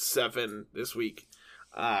Tour 7 this week.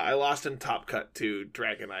 I lost in Top Cut to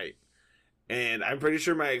Dragonite. And I'm pretty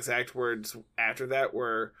sure my exact words after that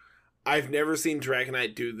were, I've never seen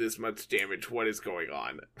Dragonite do this much damage. What is going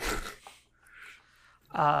on?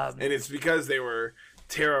 And it's because they were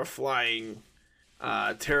Terra Flying,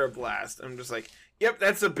 Terra Blast. I'm just like, Yep,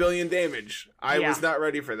 that's 1 billion damage. I Yeah. was not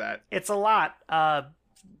ready for that. It's a lot.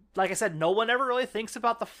 Like I said, no one ever really thinks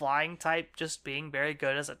about the flying type just being very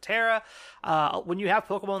good as a Terra. When you have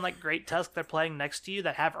Pokemon like Great Tusk that are playing next to you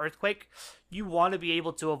that have Earthquake, you want to be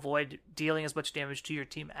able to avoid dealing as much damage to your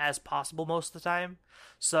team as possible most of the time.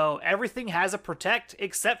 So everything has a Protect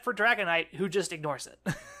except for Dragonite, who just ignores it.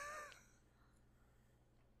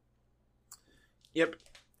 Yep.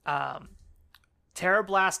 Terra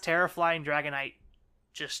Blast, Terra Flying Dragonite,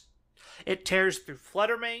 just it tears through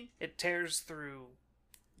Fluttermane, it tears through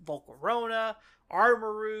Volcarona,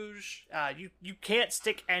 Armarouge. You can't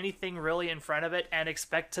stick anything really in front of it and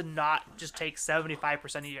expect to not just take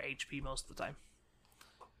 75% of your HP most of the time.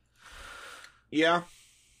 Yeah,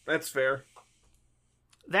 that's fair.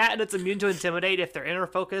 That and it's immune to Intimidate if they're inner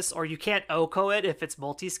focus, or you can't OHKO it if it's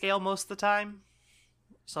multi-scale most of the time.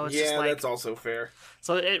 So it's just like, that's also fair.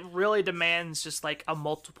 So it really demands just like a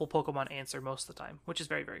multiple Pokemon answer most of the time, which is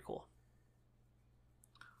very, very cool.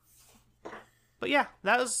 But yeah,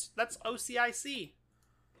 that's OCIC.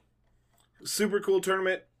 Super cool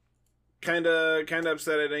tournament. Kind of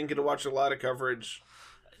upset I didn't get to watch a lot of coverage.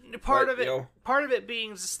 Part of it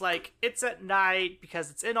being just like it's at night because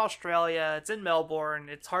it's in Australia, it's in Melbourne.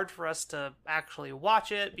 It's hard for us to actually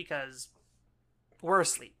watch it because we're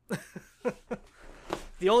asleep.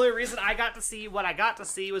 The only reason I got to see what I got to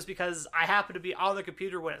see was because I happened to be on the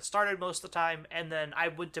computer when it started most of the time, and then I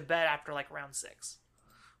went to bed after like round 6.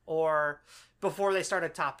 Or before they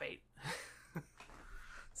started top 8.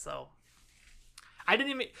 So I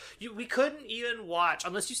didn't even we couldn't even watch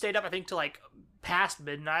unless you stayed up I think till like past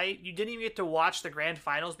midnight. You didn't even get to watch the grand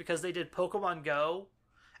finals because they did Pokemon Go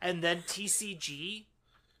and then TCG.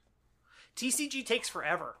 TCG takes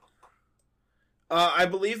forever. I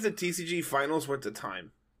believe the TCG finals went to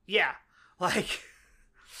time. Yeah, like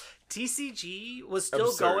TCG was still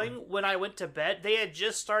Absurd. going when I went to bed. They had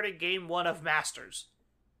just started game 1 of Masters.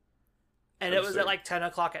 And it was at like 10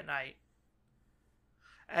 o'clock at night.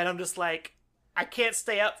 And I'm just like, I can't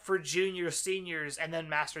stay up for juniors, seniors, and then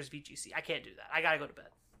Masters VGC. I can't do that. I gotta go to bed.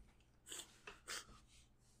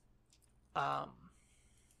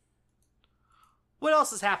 What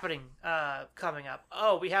else is happening coming up?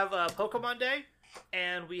 Oh, we have Pokemon Day,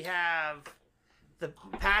 and we have the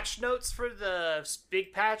patch notes for the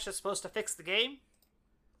big patch that's supposed to fix the game.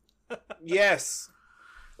 Yes.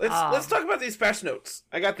 Let's talk about these patch notes.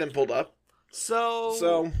 I got them pulled up.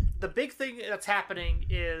 So the big thing that's happening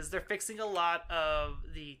is they're fixing a lot of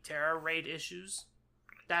the Terra raid issues.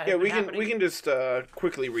 We can just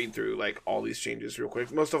quickly read through like all these changes real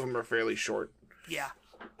quick. Most of them are fairly short. Yeah.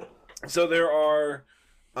 So there are,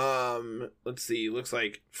 let's see, looks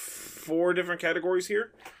like 4 different categories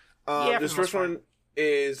here. This first one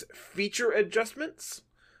is feature adjustments.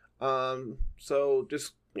 So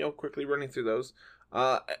just quickly running through those.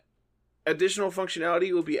 Additional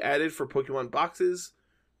functionality will be added for Pokemon boxes.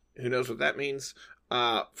 Who knows what that means?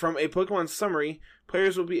 From a Pokemon summary,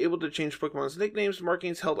 players will be able to change Pokemon's nicknames,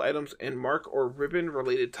 markings, held items, and mark or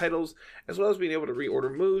ribbon-related titles, as well as being able to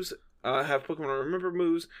reorder moves, have Pokemon remember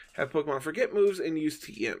moves, have Pokemon forget moves, and use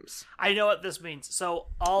TMs. I know what this means. So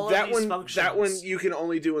all of these functions... That one you can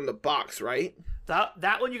only do in the box, right?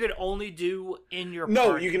 That one you can only do in your party.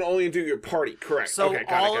 No, you can only do your party, correct. So okay,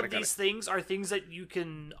 all of these things are things that you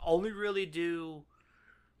can only really do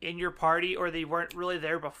in your party, or they weren't really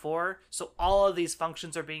there before. So all of these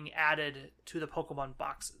functions are being added to the Pokemon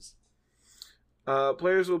boxes.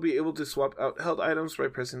 Players will be able to swap out held items by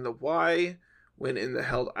pressing the Y when in the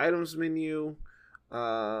held items menu.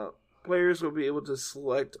 Players will be able to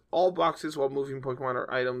select all boxes while moving Pokemon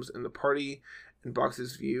or items in the party in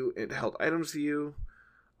boxes view and held items view.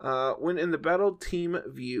 When in the battle team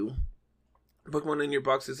view, Pokemon in your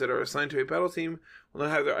boxes that are assigned to a battle team will now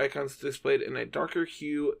have their icons displayed in a darker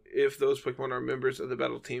hue if those Pokemon are members of the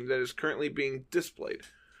battle team that is currently being displayed.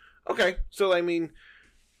 Okay, so I mean,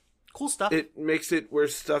 cool stuff. It makes it where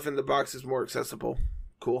stuff in the box is more accessible.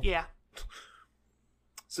 Cool. Yeah.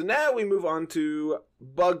 So now we move on to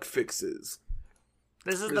bug fixes.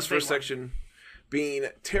 This is the first big section being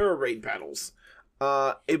Terra raid battles.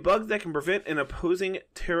 A bug that can prevent an opposing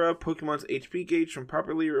Terra Pokemon's HP gauge from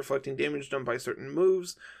properly reflecting damage done by certain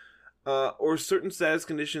moves, or certain status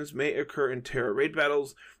conditions may occur in Terra raid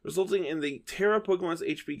battles, resulting in the Terra Pokemon's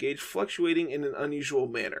HP gauge fluctuating in an unusual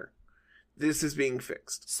manner. This is being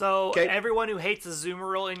fixed. So everyone who hates the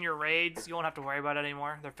Zoomeril in your raids, you won't have to worry about it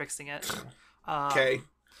anymore. They're fixing it. Okay.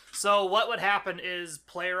 So what would happen is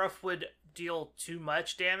Player-Uff would deal too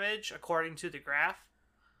much damage according to the graph,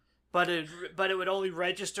 but it would only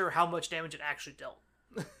register how much damage it actually dealt.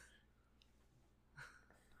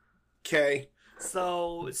 Okay.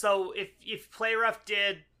 So if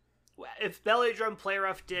Belly Drum Play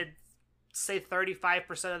Rough did say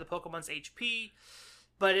 35% of the Pokemon's HP,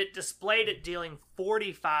 but it displayed it dealing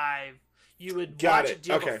 45, you would watch it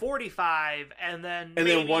deal to 45, and then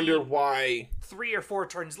wonder why 3 or 4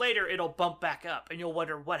 turns later it'll bump back up, and you'll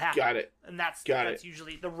wonder what happened. Got it. And that's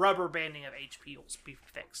usually the rubber banding of HP will be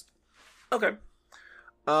fixed. Okay.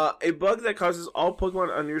 A bug that causes all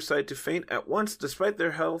Pokemon on your side to faint at once, despite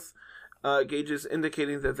their health gauges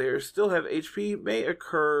indicating that they still have HP, may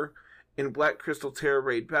occur in Black Crystal Terra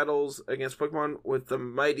raid battles against Pokemon with the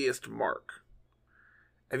mightiest mark.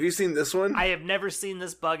 Have you seen this one? I have never seen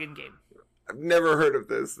this bug in game. I've never heard of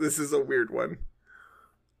this. This is a weird one.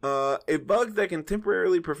 A bug that can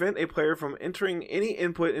temporarily prevent a player from entering any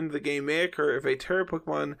input into the game may occur if a Terra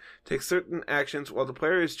Pokemon takes certain actions while the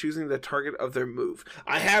player is choosing the target of their move.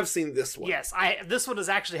 I have seen this one. Yes, this one has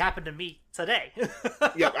actually happened to me today.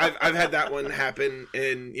 Yep, I've had that one happen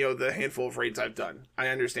in the handful of raids I've done. I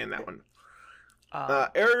understand that one.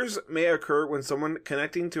 Errors may occur when someone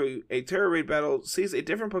connecting to a Terra raid battle sees a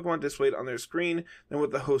different Pokemon displayed on their screen than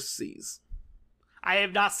what the host sees. I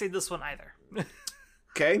have not seen this one either.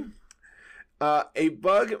 Okay. A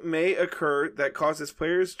bug may occur that causes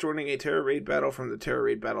players joining a Terra raid battle from the Terra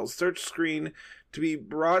raid battle search screen to be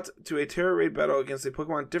brought to a Terra raid battle against a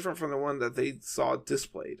Pokemon different from the one that they saw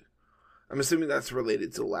displayed. I'm assuming that's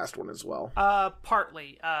related to the last one as well.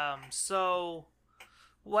 Partly. So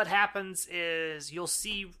what happens is you'll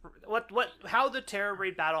see how the Terra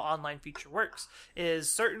Raid Battle online feature works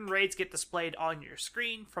is certain raids get displayed on your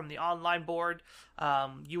screen from the online board.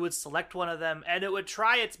 You would select one of them, and it would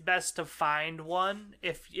try its best to find one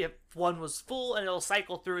if one was full, and it'll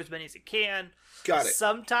cycle through as many as it can. Got it.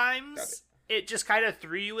 Sometimes it just kind of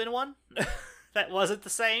threw you in one that wasn't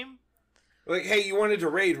the same. Like, hey, you wanted to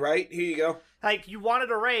raid, right? Here you go. Like, you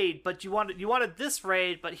wanted a raid, but you wanted this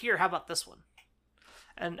raid, but here, how about this one?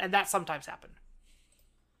 And that sometimes happened.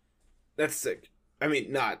 That's sick. I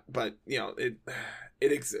mean, not, but, it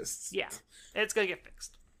exists. Yeah, it's going to get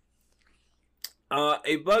fixed.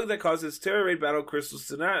 A bug that causes Terra Raid battle crystals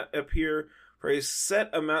to not appear for a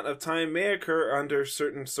set amount of time may occur under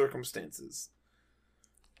certain circumstances.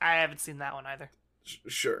 I haven't seen that one either.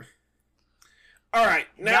 Sure. All right.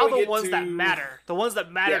 Now the ones that matter. The ones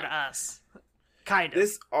that matter to us. Kind of.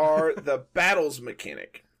 These are the battles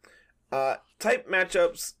mechanic. Type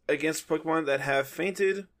matchups against Pokemon that have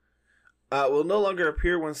fainted will no longer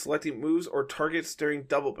appear when selecting moves or targets during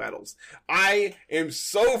double battles. I am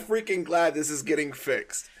so freaking glad this is getting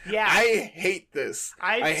fixed. Yeah. I hate this.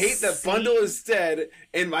 I hate that Bundle is dead,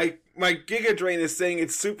 and my Giga Drain is saying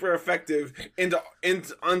it's super effective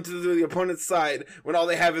onto the opponent's side when all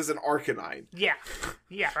they have is an Arcanine. Yeah.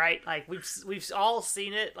 Yeah, right? Like, we've all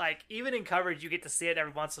seen it. Like, even in coverage, you get to see it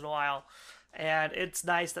every once in a while. And it's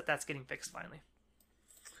nice that that's getting fixed finally.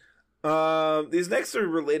 These next are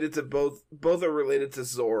related to both are related to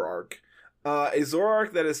Zoroark. A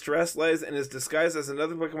Zoroark that is terrestrialized and is disguised as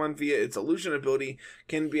another Pokemon via its illusion ability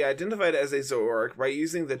can be identified as a Zoroark by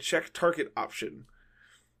using the check target option.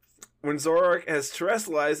 When Zoroark has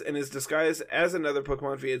terrestrialized and is disguised as another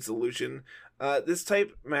Pokemon via its illusion, this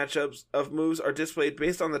type matchups of moves are displayed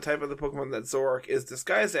based on the type of the Pokemon that Zoroark is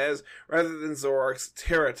disguised as, rather than Zoroark's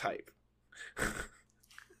Terra type.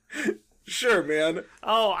 Sure, man.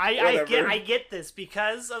 Oh, I get this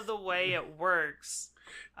because of the way it works.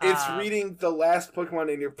 It's reading the last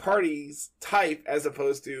Pokemon in your party's type as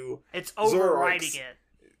opposed to it's overriding it.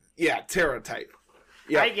 Yeah, Terra type.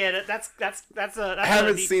 Yeah, I get it. That's I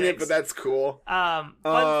haven't seen fix. it, but that's cool. Fun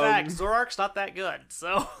fact: Zoroark's not that good,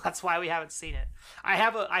 so that's why we haven't seen it. I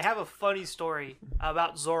have a funny story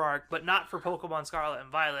about Zoroark, but not for Pokemon Scarlet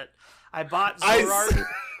and Violet. I bought Zoroark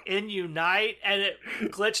in Unite, and it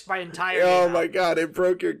glitched my entire game. Oh my god, it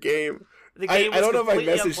broke your game. The game was I don't know if I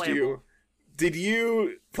messaged unplayable. you. Did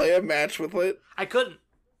you play a match with it? I couldn't.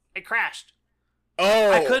 It crashed.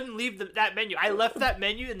 Oh. I couldn't leave that menu. I left that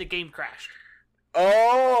menu, and the game crashed.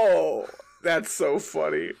 Oh, that's so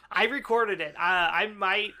funny. I recorded it. I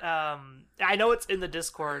might. I know it's in the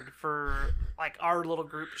Discord for like our little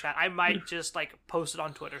group chat. I might just like post it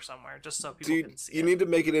on Twitter somewhere just so people can see. You need to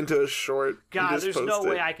make it into a short. God, there's no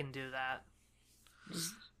way I can do that.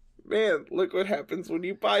 Man, look what happens when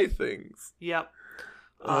you buy things. Yep.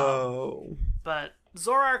 Oh. But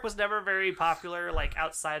Zoroark was never very popular, like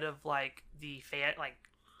outside of like the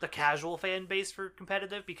casual fan base for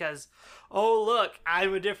competitive, because look,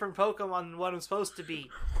 I'm a different Pokemon than what I'm supposed to be.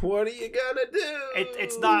 What are you gonna do?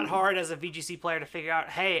 It's not hard as a VGC player to figure out,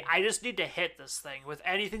 hey, I just need to hit this thing with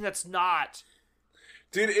anything that's not.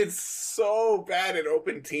 Dude, it's so bad at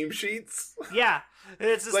open team sheets. Yeah,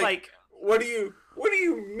 it's just like What do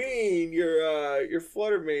you mean your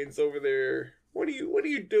flutter mains over there? What are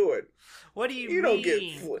you doing? What do you You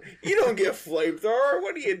mean? You don't get flamethrower.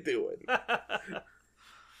 What are you doing?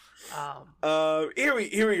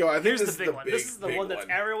 Here we go. I think Here's this the is big one. This is the one that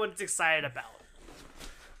everyone's excited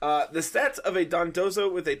about. The stats of a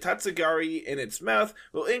Dondozo with a Tatsugari in its mouth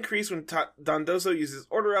will increase when Dondozo uses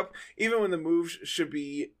Order Up, even when the move should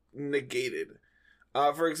be negated.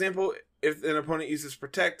 For example, if an opponent uses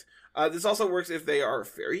Protect, this also works if they are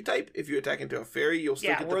Fairy type. If you attack into a Fairy, you'll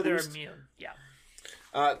still get the boost. Yeah, or they're immune.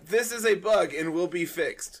 Yeah. This is a bug and will be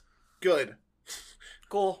fixed. Good.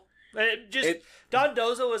 Cool.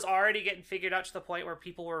 Dondozo was already getting figured out to the point where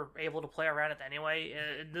people were able to play around it anyway.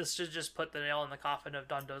 And this should just put the nail in the coffin of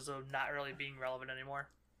Dondozo not really being relevant anymore.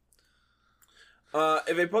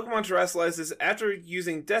 If a Pokemon terrestrializes after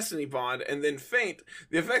using Destiny Bond and then faint,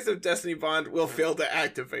 the effects of Destiny Bond will fail to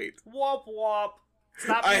activate. Womp womp.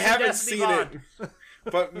 Stop I using haven't Destiny seen Bond. it,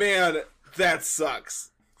 but man, that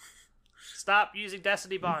sucks. Stop using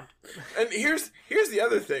Destiny Bond. And here's the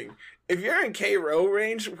other thing. If you're in KO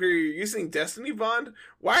range where you're using Destiny Bond,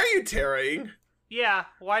 why are you terraying? Yeah,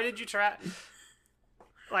 why did you try?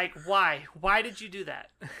 Like, why? Why did you do that?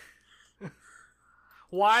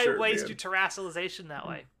 Why waste your terrestrialization that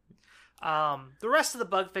way? The rest of the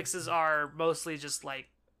bug fixes are mostly just like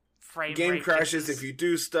frame game rate crashes fixes. if you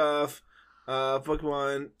do stuff.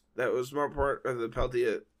 Pokemon that was more part of the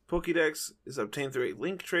Paldea Pokédex is obtained through a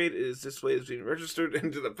link trade. It is displayed as being registered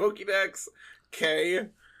into the Pokédex. K.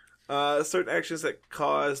 Certain actions that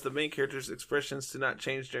cause the main character's expressions to not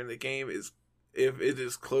change during the game is if it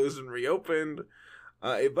is closed and reopened.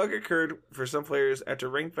 A bug occurred for some players after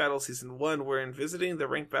Ranked Battle Season 1, wherein visiting the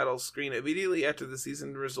Ranked Battle screen immediately after the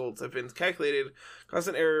season results have been calculated caused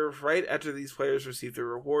an error right after these players received their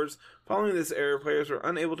rewards. Following this error, players were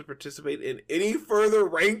unable to participate in any further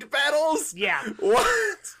Ranked Battles? Yeah.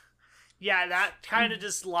 What? Yeah, that kind of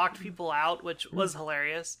just locked people out, which was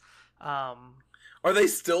hilarious. Are they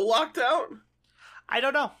still locked out? I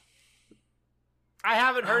don't know. I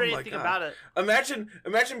haven't heard Oh my anything God. about it.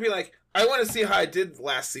 Imagine being like, I want to see how I did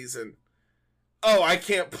last season. Oh, I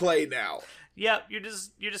can't play now. Yep, you're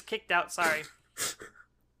just kicked out. Sorry.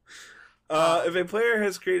 If a player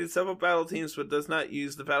has created several battle teams but does not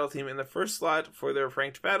use the battle team in the first slot for their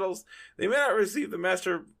ranked battles, they may not receive the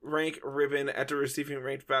Master Rank ribbon after receiving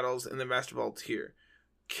ranked battles in the Master Ball tier.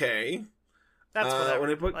 Okay. That's whatever.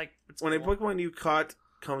 When a cool. Pokemon you caught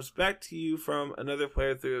comes back to you from another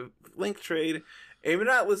player through a link trade, and may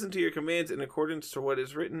not listen to your commands in accordance to what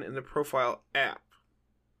is written in the profile app.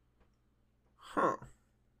 Huh.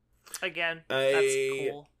 Again, that's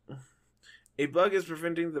cool. A bug is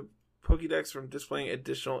preventing the Pokédex from displaying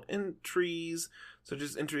additional entries, such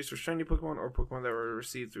as entries for shiny Pokemon or Pokemon that were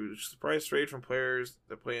received through surprise trade from players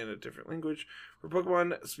that play in a different language, for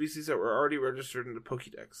Pokemon species that were already registered in the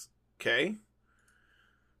Pokédex. Okay.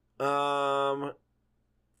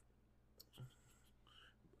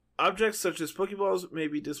 Objects such as Pokeballs may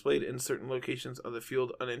be displayed in certain locations of the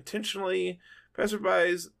field unintentionally.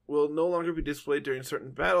 Passerbys will no longer be displayed during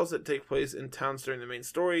certain battles that take place in towns during the main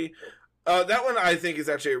story. That one I think is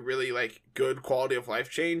actually a really good quality of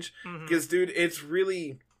life change. Because dude, it's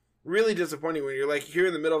really, really disappointing when you're here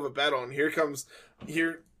in the middle of a battle and here comes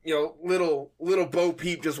little Bo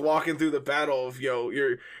Peep just walking through the battle of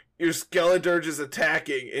your Skeledirge is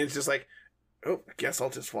attacking and it's just oh, I guess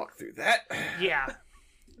I'll just walk through that. Yeah.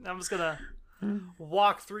 I'm just gonna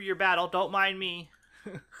walk through your battle. Don't mind me.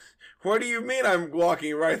 What do you mean I'm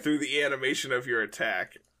walking right through the animation of your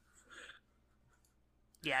attack?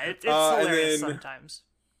 Yeah, it's hilarious then sometimes.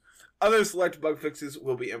 Other select bug fixes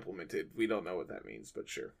will be implemented. We don't know what that means, but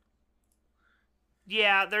sure.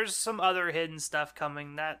 Yeah, there's some other hidden stuff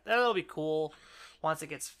coming that'll be cool once it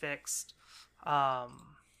gets fixed. The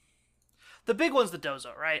big one's the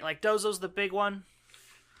Dozo, right? Dozo's the big one.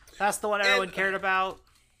 That's the one everyone cared about.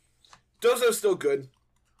 Dozo's still good.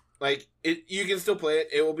 You can still play it.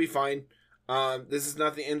 It will be fine. This is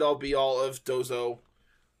not the end-all, be-all of Dozo.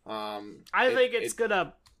 I think it's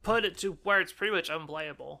gonna put it to where it's pretty much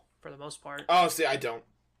unplayable for the most part. Oh, see, I don't.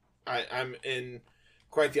 I'm in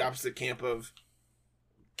quite the opposite camp of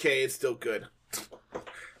K. It's still good.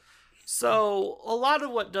 So a lot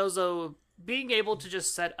of what Dozo being able to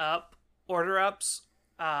just set up order ups,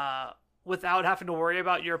 without having to worry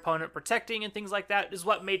about your opponent protecting and things like that is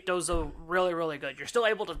what made Dozo really, really good. You're still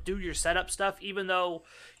able to do your setup stuff even though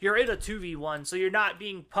you're in a 2v1, so you're not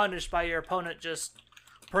being punished by your opponent just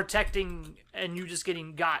protecting and you just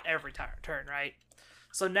getting got every turn, right?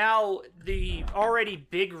 So now the already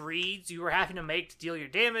big reads you were having to make to deal your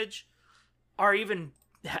damage are even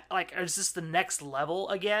like, is this the next level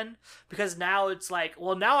again? Because now it's like,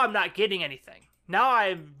 well, now I'm not getting anything. Now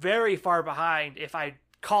I'm very far behind if I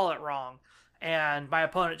call it wrong, and my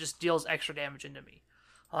opponent just deals extra damage into me.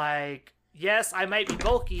 Like, yes, I might be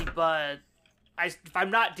bulky, but if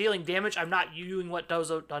I'm not dealing damage, I'm not doing what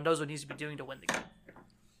Dondozo needs to be doing to win the game.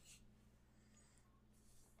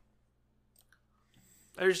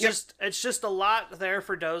 It's just a lot there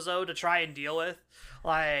for Dozo to try and deal with.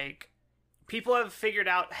 Like, people have figured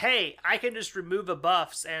out, hey, I can just remove the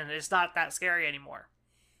buffs and it's not that scary anymore.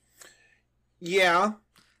 Yeah.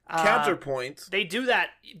 Counterpoint. They do that.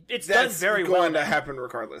 That's done very well. That's going to happen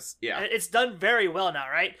regardless. Yeah. It's done very well now,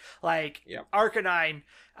 right? Like, yep. Arcanine,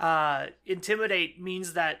 Intimidate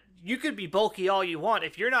means that you could be bulky all you want.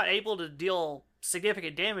 If you're not able to deal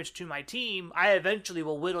significant damage to my team, I eventually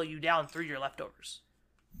will whittle you down through your leftovers.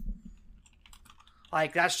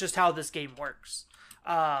 Like, that's just how this game works.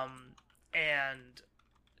 And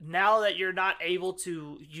now that you're not able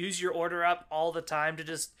to use your order up all the time to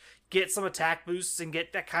just get some attack boosts and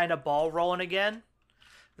get that kind of ball rolling again,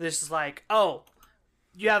 this is like, oh,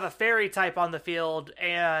 you have a fairy type on the field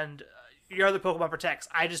and your other Pokemon protects.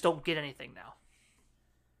 I just don't get anything now.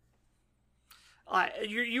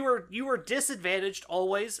 You were disadvantaged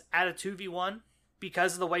always at a 2v1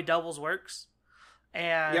 because of the way doubles works.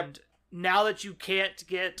 And now that you can't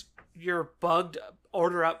get your bugged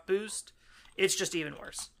order up boost, it's just even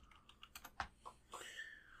worse.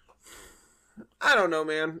 I don't know,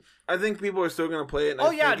 man. I think people are still going to play it. And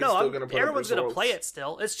Everyone's going to play it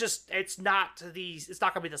still. It's just it's not going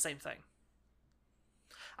to be the same thing.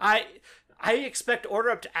 I expect order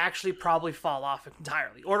up to actually probably fall off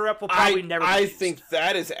entirely. Order up will probably never be used. think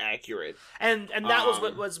that is accurate. And that was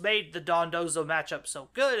what was made the Dondozo matchup so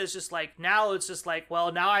good. It's just like, now it's just like,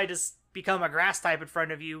 well, now I just become a grass type in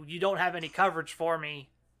front of you. You don't have any coverage for me.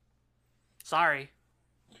 Sorry.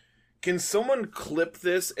 Can someone clip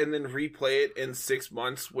this and then replay it in 3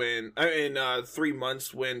 months when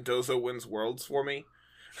Dozo wins Worlds for me?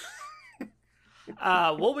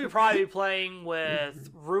 We'll be probably playing with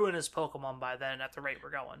ruinous Pokemon by then at the rate we're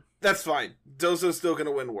going. That's fine. Dozo's still going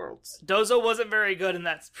to win Worlds. Dozo wasn't very good in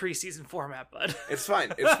that preseason format, bud. It's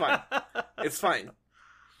fine. It's fine. It's fine.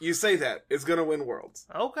 You say that. It's going to win Worlds.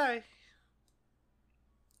 Okay.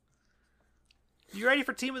 You ready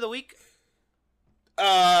for Team of the Week?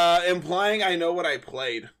 Implying I know what I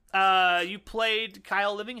played. You played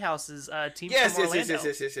Kyle Livinghouse's team from Orlando.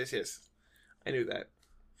 Yes. I knew that.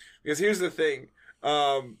 Because here's the thing.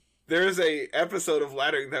 There is a episode of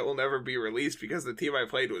Laddering that will never be released because the team I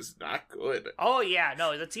played was not good. Oh, yeah.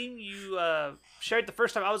 No, the team you shared the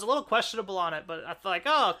first time, I was a little questionable on it, but I thought, like,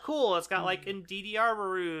 oh, cool. It's got, like, Indeedee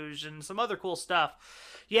Armarouge and some other cool stuff.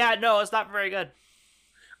 Yeah, no, it's not very good.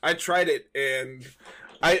 I tried it, and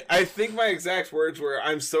I think my exact words were,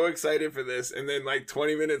 I'm so excited for this, and then, like,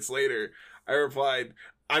 20 minutes later, I replied,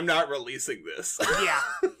 I'm not releasing this. Yeah.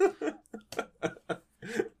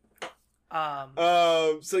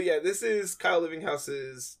 So yeah, this is Kyle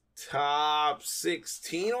Livinghouse's top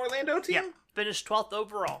 16 Orlando team. Yeah, finished 12th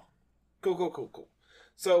overall. Cool.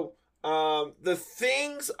 So, the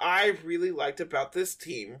things I really liked about this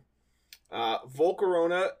team,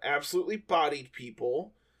 Volcarona absolutely bodied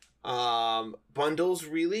people. Bundle's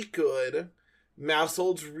really good.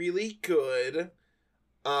 Mousehold's really good.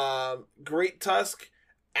 Great Tusk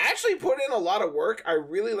actually put in a lot of work. I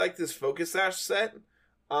really like this Focus Sash set.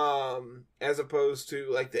 As opposed to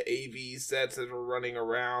like the AV sets that are running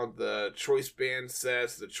around, the Choice Band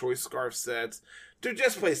sets, the Choice Scarf sets. Dude,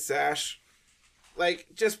 just play Sash. Like,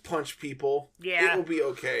 just punch people. Yeah. It will be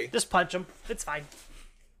okay. Just punch them. It's fine.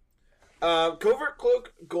 Covert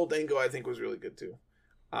Cloak, Goldango, I think was really good too.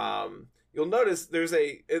 You'll notice there's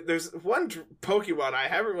one Pokemon I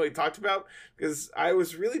haven't really talked about because I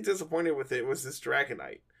was really disappointed with it, was this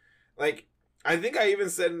Dragonite. Like, I think I even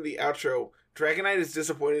said in the outro, Dragonite has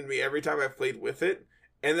disappointed me every time I've played with it.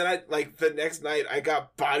 And then the next night I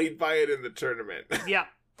got bodied by it in the tournament. Yeah.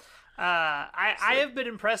 I have been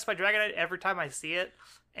impressed by Dragonite every time I see it.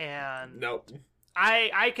 And nope.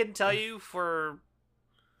 I can tell you for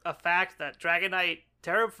a fact that Dragonite,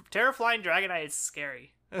 Terraflying Dragonite is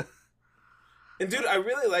scary. And dude, I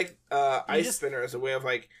really like Ice Spinner as a way of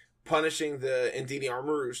like punishing the Indeedee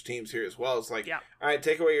Armarouge teams here as well. It's like, alright,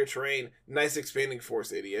 take away your terrain. Nice expanding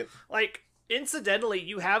force, idiot. Like, incidentally,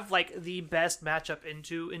 you have like the best matchup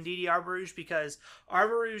into Indeedee Armarouge because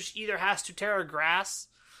Armarouge either has to Terra Grass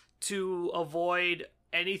to avoid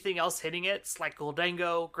anything else hitting it. It's like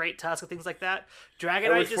Goldango, Great Tusk, and things like that. Dragonite,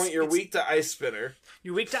 at which point you're weak to Ice Spinner.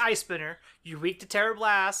 You're weak to Ice Spinner. You're weak to Terra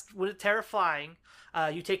Blast with Terra Flying.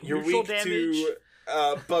 You take neutral damage. You're weak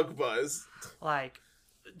to Bug Buzz. Like,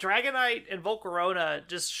 Dragonite and Volcarona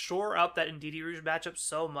just shore up that Indeedee Rouge matchup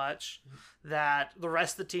so much that the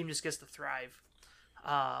rest of the team just gets to thrive.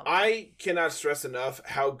 I cannot stress enough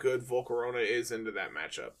how good Volcarona is into that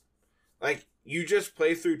matchup. Like, you just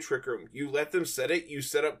play through Trick Room. You let them set it, you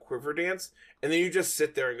set up Quiver Dance, and then you just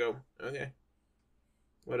sit there and go, okay.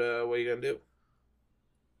 What are you gonna do?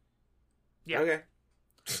 Yeah. Okay.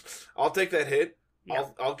 I'll take that hit.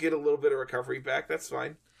 Yep. I'll get a little bit of recovery back. That's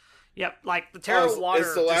fine. Yep, like the Terra Water.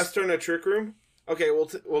 It's the last turn of Trick Room. Okay,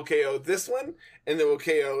 we'll KO this one, and then we'll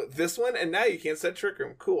KO this one, and now you can't set Trick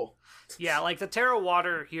Room. Cool. Yeah, like the Terra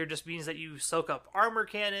Water here just means that you soak up Armor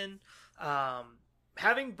Cannon.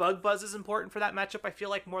 Having Bug Buzz is important for that matchup, I feel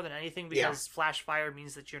like, more than anything, because Flash Fire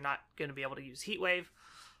means that you're not going to be able to use Heat Wave.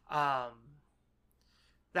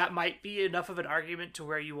 That might be enough of an argument to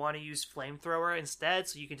where you want to use Flamethrower instead,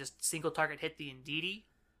 so you can just single target hit the Indeedee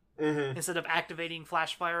instead of activating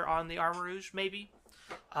Flash Fire on the Armarouge, maybe.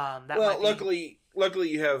 Luckily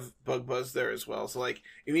you have Bug Buzz there as well. So, like,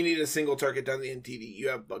 if you need a single target down the Indeedee, you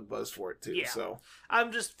have Bug Buzz for it too. Yeah. So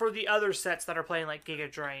I'm just for the other sets that are playing like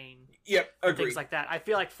Giga Drain. Yep, agreed. Things like that. I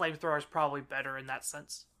feel like Flamethrower is probably better in that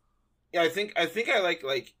sense. Yeah, I think I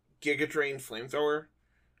like Giga Drain Flamethrower.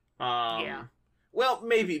 Yeah. Well,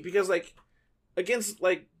 maybe because like against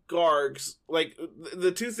like Gargs, like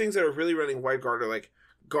the two things that are really running White Guard are like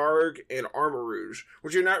Garg and Armarouge,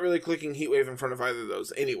 which you're not really clicking Heat Wave in front of either of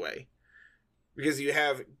those anyway. Because you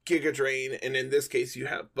have Giga Drain, and in this case, you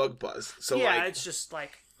have Bug Buzz. So yeah, it's just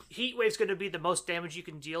like Heat Wave's going to be the most damage you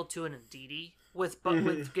can deal to an Indeedee with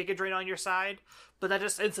Giga Drain on your side, but that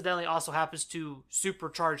just incidentally also happens to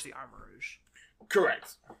supercharge the Armarouge.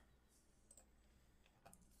 Correct.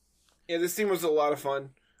 Yeah, this team was a lot of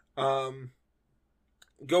fun.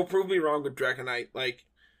 Go prove me wrong with Dragonite. Like,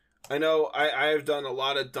 I know I have done a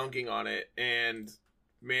lot of dunking on it, and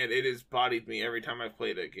man, it has bodied me every time I've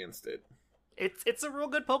played against it. It's a real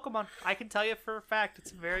good Pokemon. I can tell you for a fact,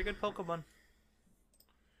 it's a very good Pokemon.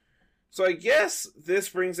 So I guess this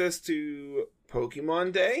brings us to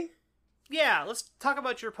Pokemon Day. Yeah, let's talk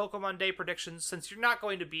about your Pokemon Day predictions. Since you're not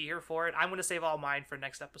going to be here for it, I'm going to save all mine for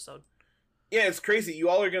next episode. Yeah, it's crazy. You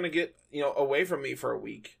all are going to get, away from me for a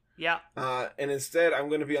week. Yeah. And instead, I'm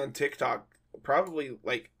going to be on TikTok, probably,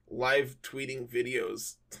 like, live tweeting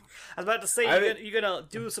videos. I was about to say, you're going to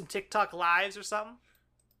do some TikTok lives or something?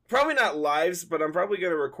 Probably not lives, but I'm probably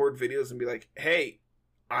going to record videos and be like, hey,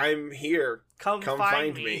 I'm here. Come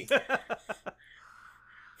find me.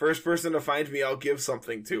 First person to find me, I'll give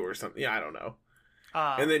something to or something. Yeah, I don't know.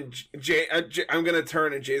 And then I'm going to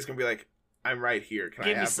turn and Jay's going to be like, I'm right here. Can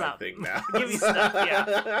I have my thing now? Give me stuff,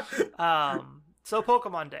 yeah. So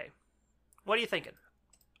Pokemon Day. What are you thinking?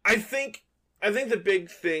 I think the big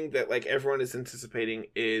thing that like everyone is anticipating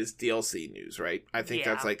is DLC news, right? I think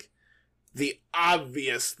that's like the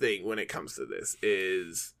obvious thing when it comes to this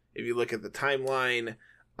is if you look at the timeline,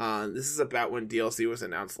 this is about when DLC was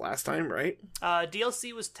announced last time, right?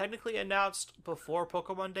 DLC was technically announced before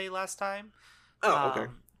Pokemon Day last time. Oh,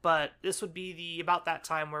 okay. But this would be about that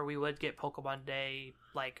time where we would get Pokemon Day,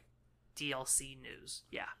 like, DLC news.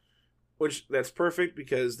 Yeah. Which, that's perfect,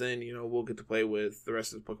 because then, we'll get to play with the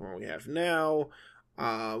rest of the Pokemon we have now.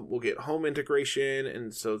 We'll get home integration,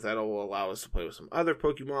 and so that'll allow us to play with some other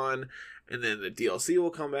Pokemon. And then the DLC will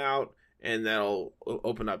come out, and that'll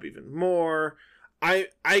open up even more. I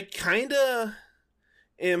kind of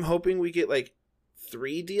am hoping we get, like,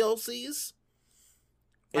 3 DLCs.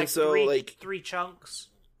 Like, and so, three chunks.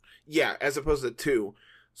 Yeah, as opposed to 2.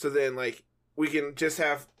 So then, like, we can just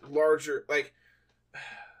have a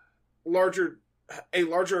larger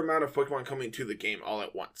amount of Pokemon coming to the game all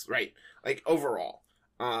at once, right? Like, overall.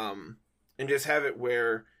 And just have it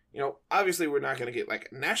where, obviously we're not going to get,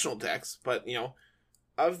 like, national decks, but,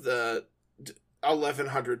 of the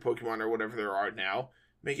 1,100 Pokemon or whatever there are now,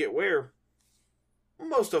 make it where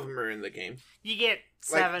most of them are in the game. You get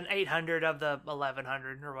 800 of the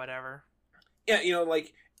 1,100 or whatever. Yeah,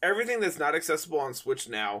 like, everything that's not accessible on Switch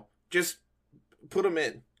now, just put them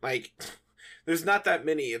in. Like, there's not that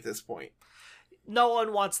many at this point. No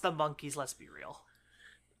one wants the monkeys, let's be real.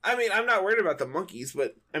 I mean, I'm not worried about the monkeys,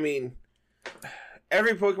 but, I mean,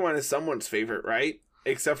 every Pokemon is someone's favorite, right?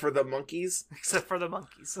 Except for the monkeys. Except for the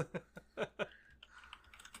monkeys.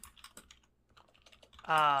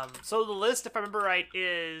 So the list, if I remember right,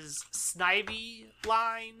 is Snivy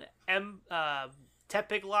line,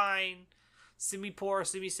 Tepig line, Simipour,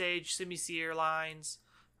 Simisage, Simisear lines.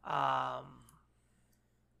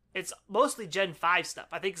 It's mostly Gen 5 stuff.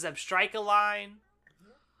 I think Zebstrika line.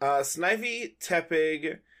 Snivy,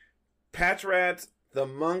 Tepig, Patrat, the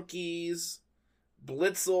Monkeys,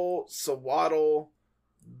 Blitzel, Sawaddle,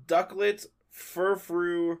 Ducklet,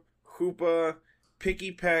 Furfrou, Hoopa,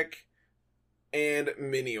 Picky Peck, and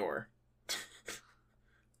Minior.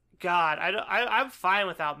 God, I'm fine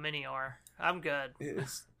without Minior. I'm good.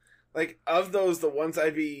 It's, like, of those, the ones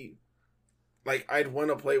I'd want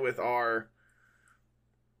to play with are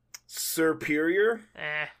Superior,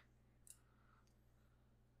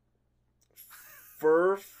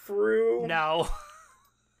 Furfrou. No.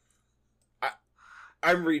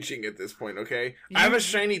 I'm reaching at this point, okay? I have a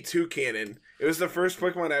shiny Toucannon. It was the first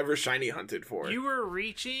Pokemon I ever shiny hunted for. You were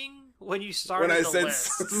reaching when you started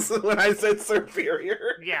list. When I said Superior.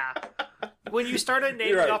 Yeah. When you started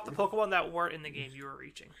naming off the Pokemon that weren't in the game, you were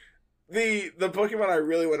reaching. The Pokemon I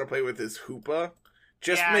really want to play with is Hoopa.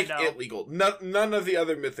 Just make it legal. None of the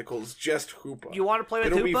other mythicals, just Hoopa. You want to play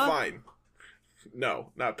with Hoopa? It'll be fine.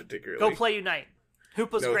 No, not particularly. Go play Unite.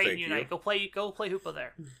 Hoopa's great in Unite. Go play Hoopa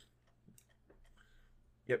there.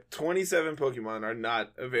 Yep, 27 Pokemon are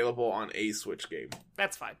not available on a Switch game.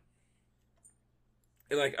 That's fine.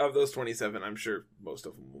 And like of those 27, I'm sure most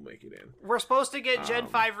of them will make it in. We're supposed to get Gen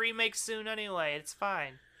 5 remakes soon anyway. It's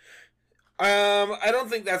fine. I don't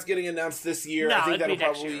think that's getting announced this year. No, I think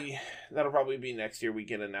that'll probably be next year we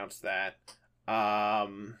can announce that.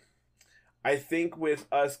 I think with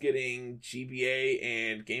us getting GBA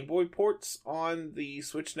and Game Boy ports on the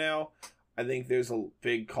Switch now, I think there's a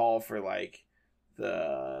big call for like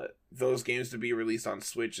those games to be released on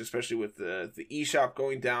Switch, especially with the eShop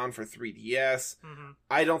going down for 3DS. Mm-hmm.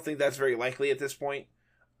 I don't think that's very likely at this point.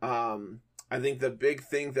 I think the big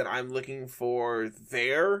thing that I'm looking for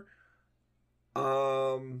there,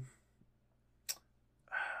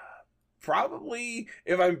 probably,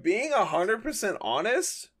 if I'm being 100%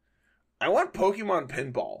 honest, I want Pokemon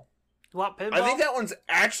Pinball. You want Pinball? I think that one's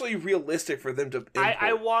actually realistic for them to import.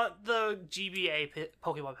 I want the GBA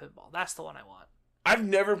Pokemon Pinball. That's the one I want. I've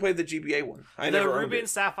never played the GBA one. The Ruby and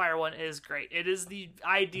Sapphire one is great. It is the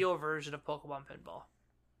ideal version of Pokemon Pinball.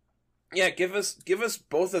 Yeah, give us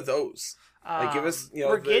both of those. Give us,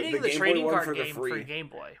 we're getting the Game trading Boy one card for game free. for Game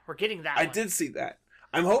Boy. We're getting that. I did see that.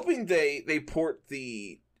 I'm hoping they port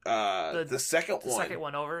the second one. The second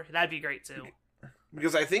one over. That'd be great too.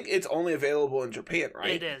 Because I think it's only available in Japan,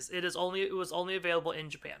 right? It is. It was only available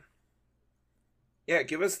in Japan. Yeah,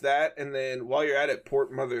 give us that, and then while you're at it,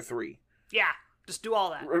 port Mother 3. Yeah, just do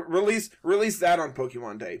all that. Release that on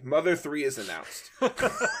Pokemon Day. Mother 3 is announced.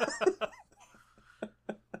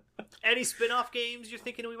 Any spin-off games you're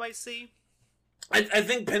thinking we might see? I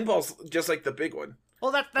think Pinball's just like the big one.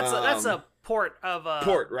 Well, that's a port of a...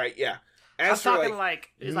 Port, right, yeah. I'm talking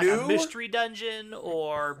like a mystery dungeon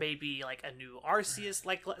or maybe like a new Arceus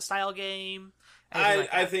like style game.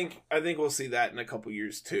 I think we'll see that in a couple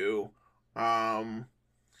years too.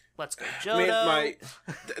 Let's go Johto.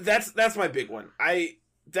 That's my big one.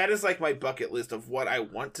 That is like my bucket list of what I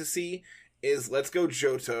want to see is Let's Go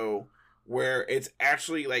Johto, where it's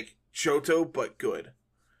actually like Johto but good.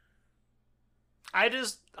 I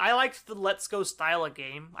liked the Let's Go style of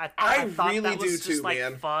game. I thought really that was do just too, like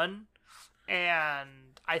man. Fun. And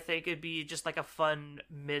I think it'd be just like a fun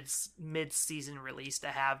mid-season release to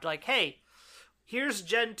have. Like, hey, here's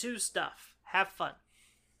Gen 2 stuff. Have fun.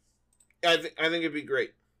 I think it'd be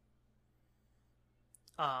great.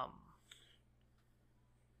 But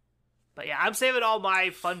yeah, I'm saving all my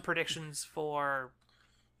fun predictions for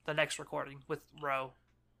the next recording with Ro.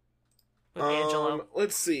 With Angelo.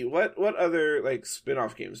 Let's see. What other like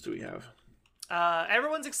spin-off games do we have?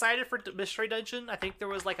 Everyone's excited for Mystery Dungeon. I think there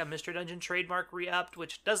was like a Mystery Dungeon trademark re-upped,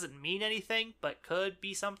 which doesn't mean anything, but could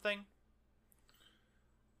be something.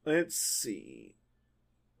 Let's see.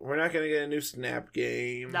 We're not going to get a new Snap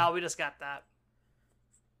game. No, we just got that.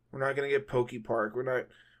 We're not going to get Poke Park. We're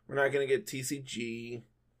not going to get TCG.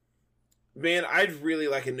 Man, I'd really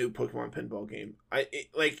like a new Pokemon Pinball game.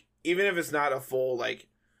 Even if it's not a full like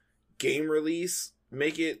game release,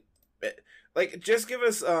 make it like just give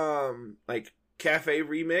us like Cafe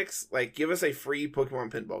Remix, like give us a free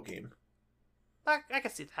Pokemon Pinball game. I can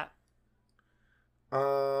see that.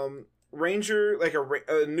 Ranger, like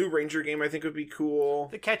a new Ranger game, I think would be cool.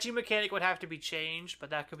 The catching mechanic would have to be changed, but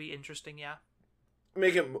that could be interesting. Yeah.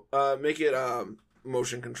 Make it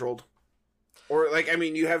motion controlled, or like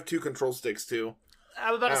you have 2 control sticks too.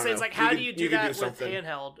 I was about to say, it's like, how do you do that with something.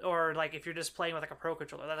 handheld, or like if you're just playing with like a pro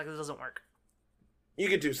controller? That doesn't work. You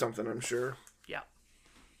could do something, I'm sure. Yeah.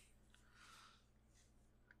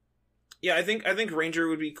 Yeah, I think Ranger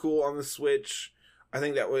would be cool on the Switch. I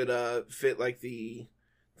think that would fit like the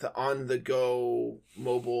on the go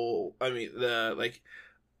mobile.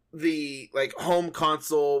 The home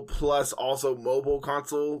console plus also mobile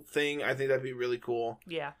console thing. I think that'd be really cool.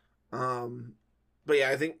 Yeah. But yeah,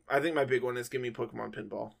 I think my big one is give me Pokemon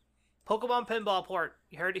Pinball. Pokemon Pinball port.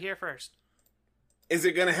 You heard it here first. Is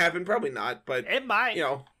it going to happen? Probably not, but It might. you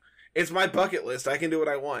know, it's my bucket list. I can do what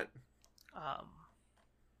I want.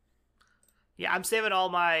 Yeah, I'm saving all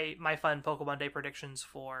my fun Pokemon Day predictions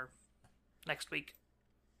for next week.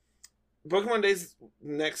 Pokemon Day's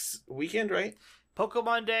next weekend, right?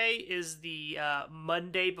 Pokemon Day is the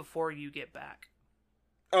Monday before you get back.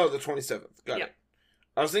 Oh, the 27th. Got Yep. it.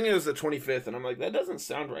 I was thinking it was the 25th, and I'm like, that doesn't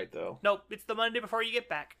sound right, though. Nope, it's the Monday before you get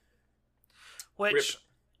back. Which, Rip.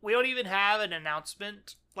 we don't even have an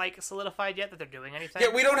announcement, like, solidified yet that they're doing anything.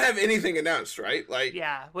 Yeah, we don't have anything announced, right? Like,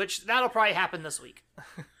 Yeah, which that'll probably happen this week.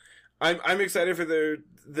 I'm excited for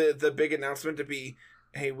the big announcement to be,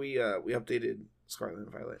 hey, we updated Scarlet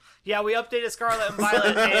and Violet. Yeah, we updated Scarlet and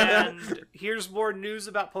Violet, and here's more news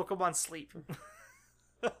about Pokemon Sleep.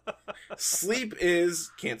 Sleep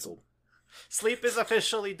is canceled. Sleep is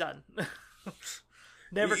officially done.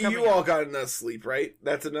 Never coming You all out. got enough sleep, right?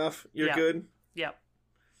 That's enough? You're Yeah. good? Yep.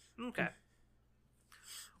 Okay.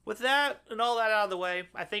 With that and all that out of the way,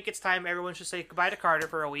 I think it's time everyone should say goodbye to Carter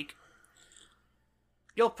for a week.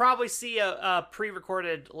 You'll probably see a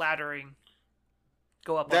pre-recorded laddering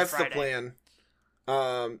go up That's on the Friday.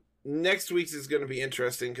 plan. Next week's is going to be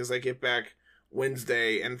interesting because I get back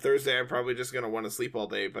Wednesday, and Thursday I'm probably just going to want to sleep all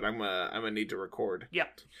day, but I'm gonna need to record.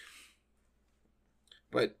 Yep.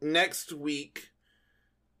 But next week's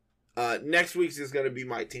is going to be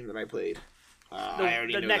my team that I played. I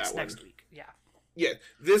already know that one. Next week. Yeah. Yeah,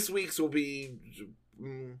 this week's will be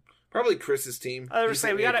probably Chris's team. I was He's say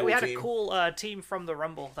sent we me had a team. cool team from the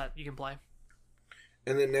Rumble that you can play.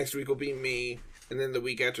 And then next week will be me, and then the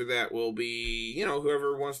week after that will be,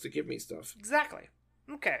 whoever wants to give me stuff. Exactly.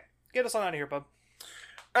 Okay. Get us on out of here, bub.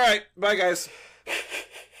 All right, bye guys.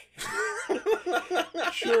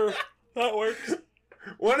 Sure. That works.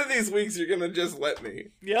 One of these weeks you're gonna just let me.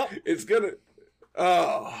 Yep. It's gonna.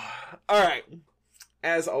 Oh, all right.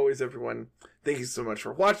 As always, everyone, thank you so much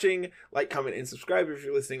for watching. Like, comment, and subscribe if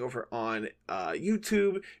you're listening over on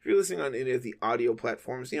YouTube. If you're listening on any of the audio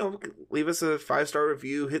platforms, leave us a 5-star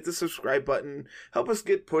review. Hit the subscribe button. Help us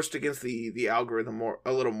get pushed against the algorithm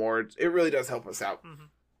a little more. It really does help us out. Mm-hmm.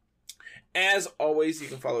 As always, you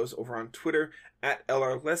can follow us over on Twitter at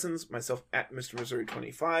LR Lessons, myself at Mr. Missouri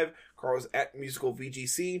 25, Carl's at Musical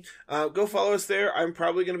VGC. Go follow us there. I'm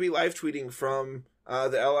probably going to be live tweeting from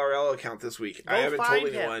the LRL account this week. I haven't told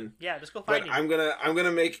anyone. Yeah, just go find but him. I'm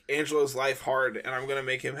gonna make Angelo's life hard, and I'm gonna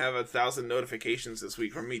make him have 1,000 notifications this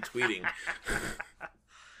week from me tweeting.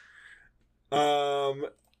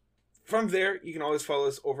 From there, you can always follow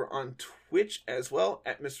us over on Twitch as well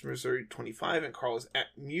at Mr. Missouri 25, and Carl is at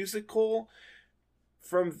Musical.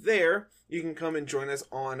 From there, you can come and join us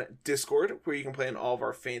on Discord, where you can play in all of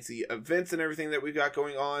our fancy events and everything that we've got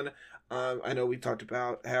going on. I know we talked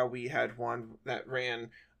about how we had one that ran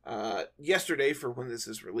yesterday for when this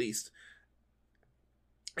is released.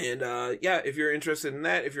 And if you're interested in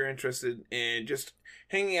that, if you're interested in just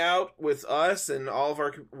hanging out with us and all of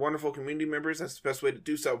our wonderful community members, that's the best way to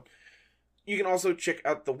do so. You can also check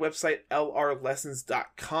out the website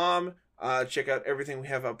lrlessons.com. Check out everything we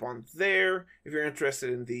have up on there. If you're interested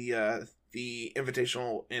in the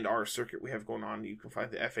invitational and our circuit we have going on, you can find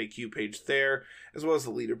the FAQ page there, as well as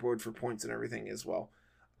the leaderboard for points and everything as well.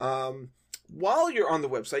 While you're on the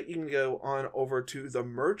website, you can go on over to the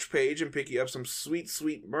merch page and pick you up some sweet,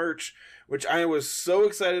 sweet merch, which I was so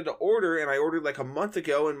excited to order, and I ordered like a month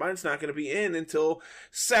ago, and mine's not going to be in until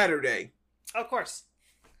Saturday. Of course.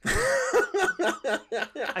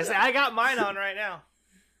 I got mine on right now.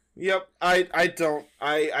 Yep, I don't.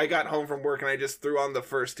 I got home from work and I just threw on the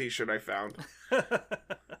first t-shirt I found.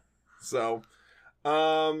 So,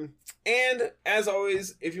 and as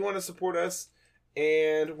always, if you want to support us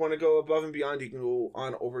and want to go above and beyond, you can go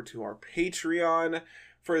on over to our Patreon.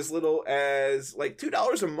 For as little as like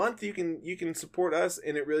 $2 a month, you can support us,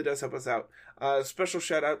 and it really does help us out. Special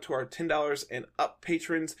shout out to our $10 and up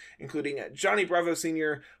patrons, including Johnny Bravo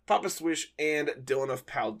Sr., Papa Swish, and Dylan of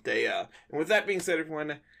Paldea. And with that being said,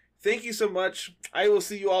 everyone, thank you so much. I will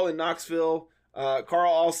see you all in Knoxville.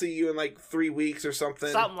 Carl, I'll see you in like 3 weeks or something.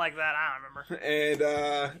 Something like that. I don't remember. And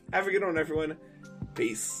have a good one, everyone.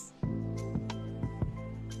 Peace.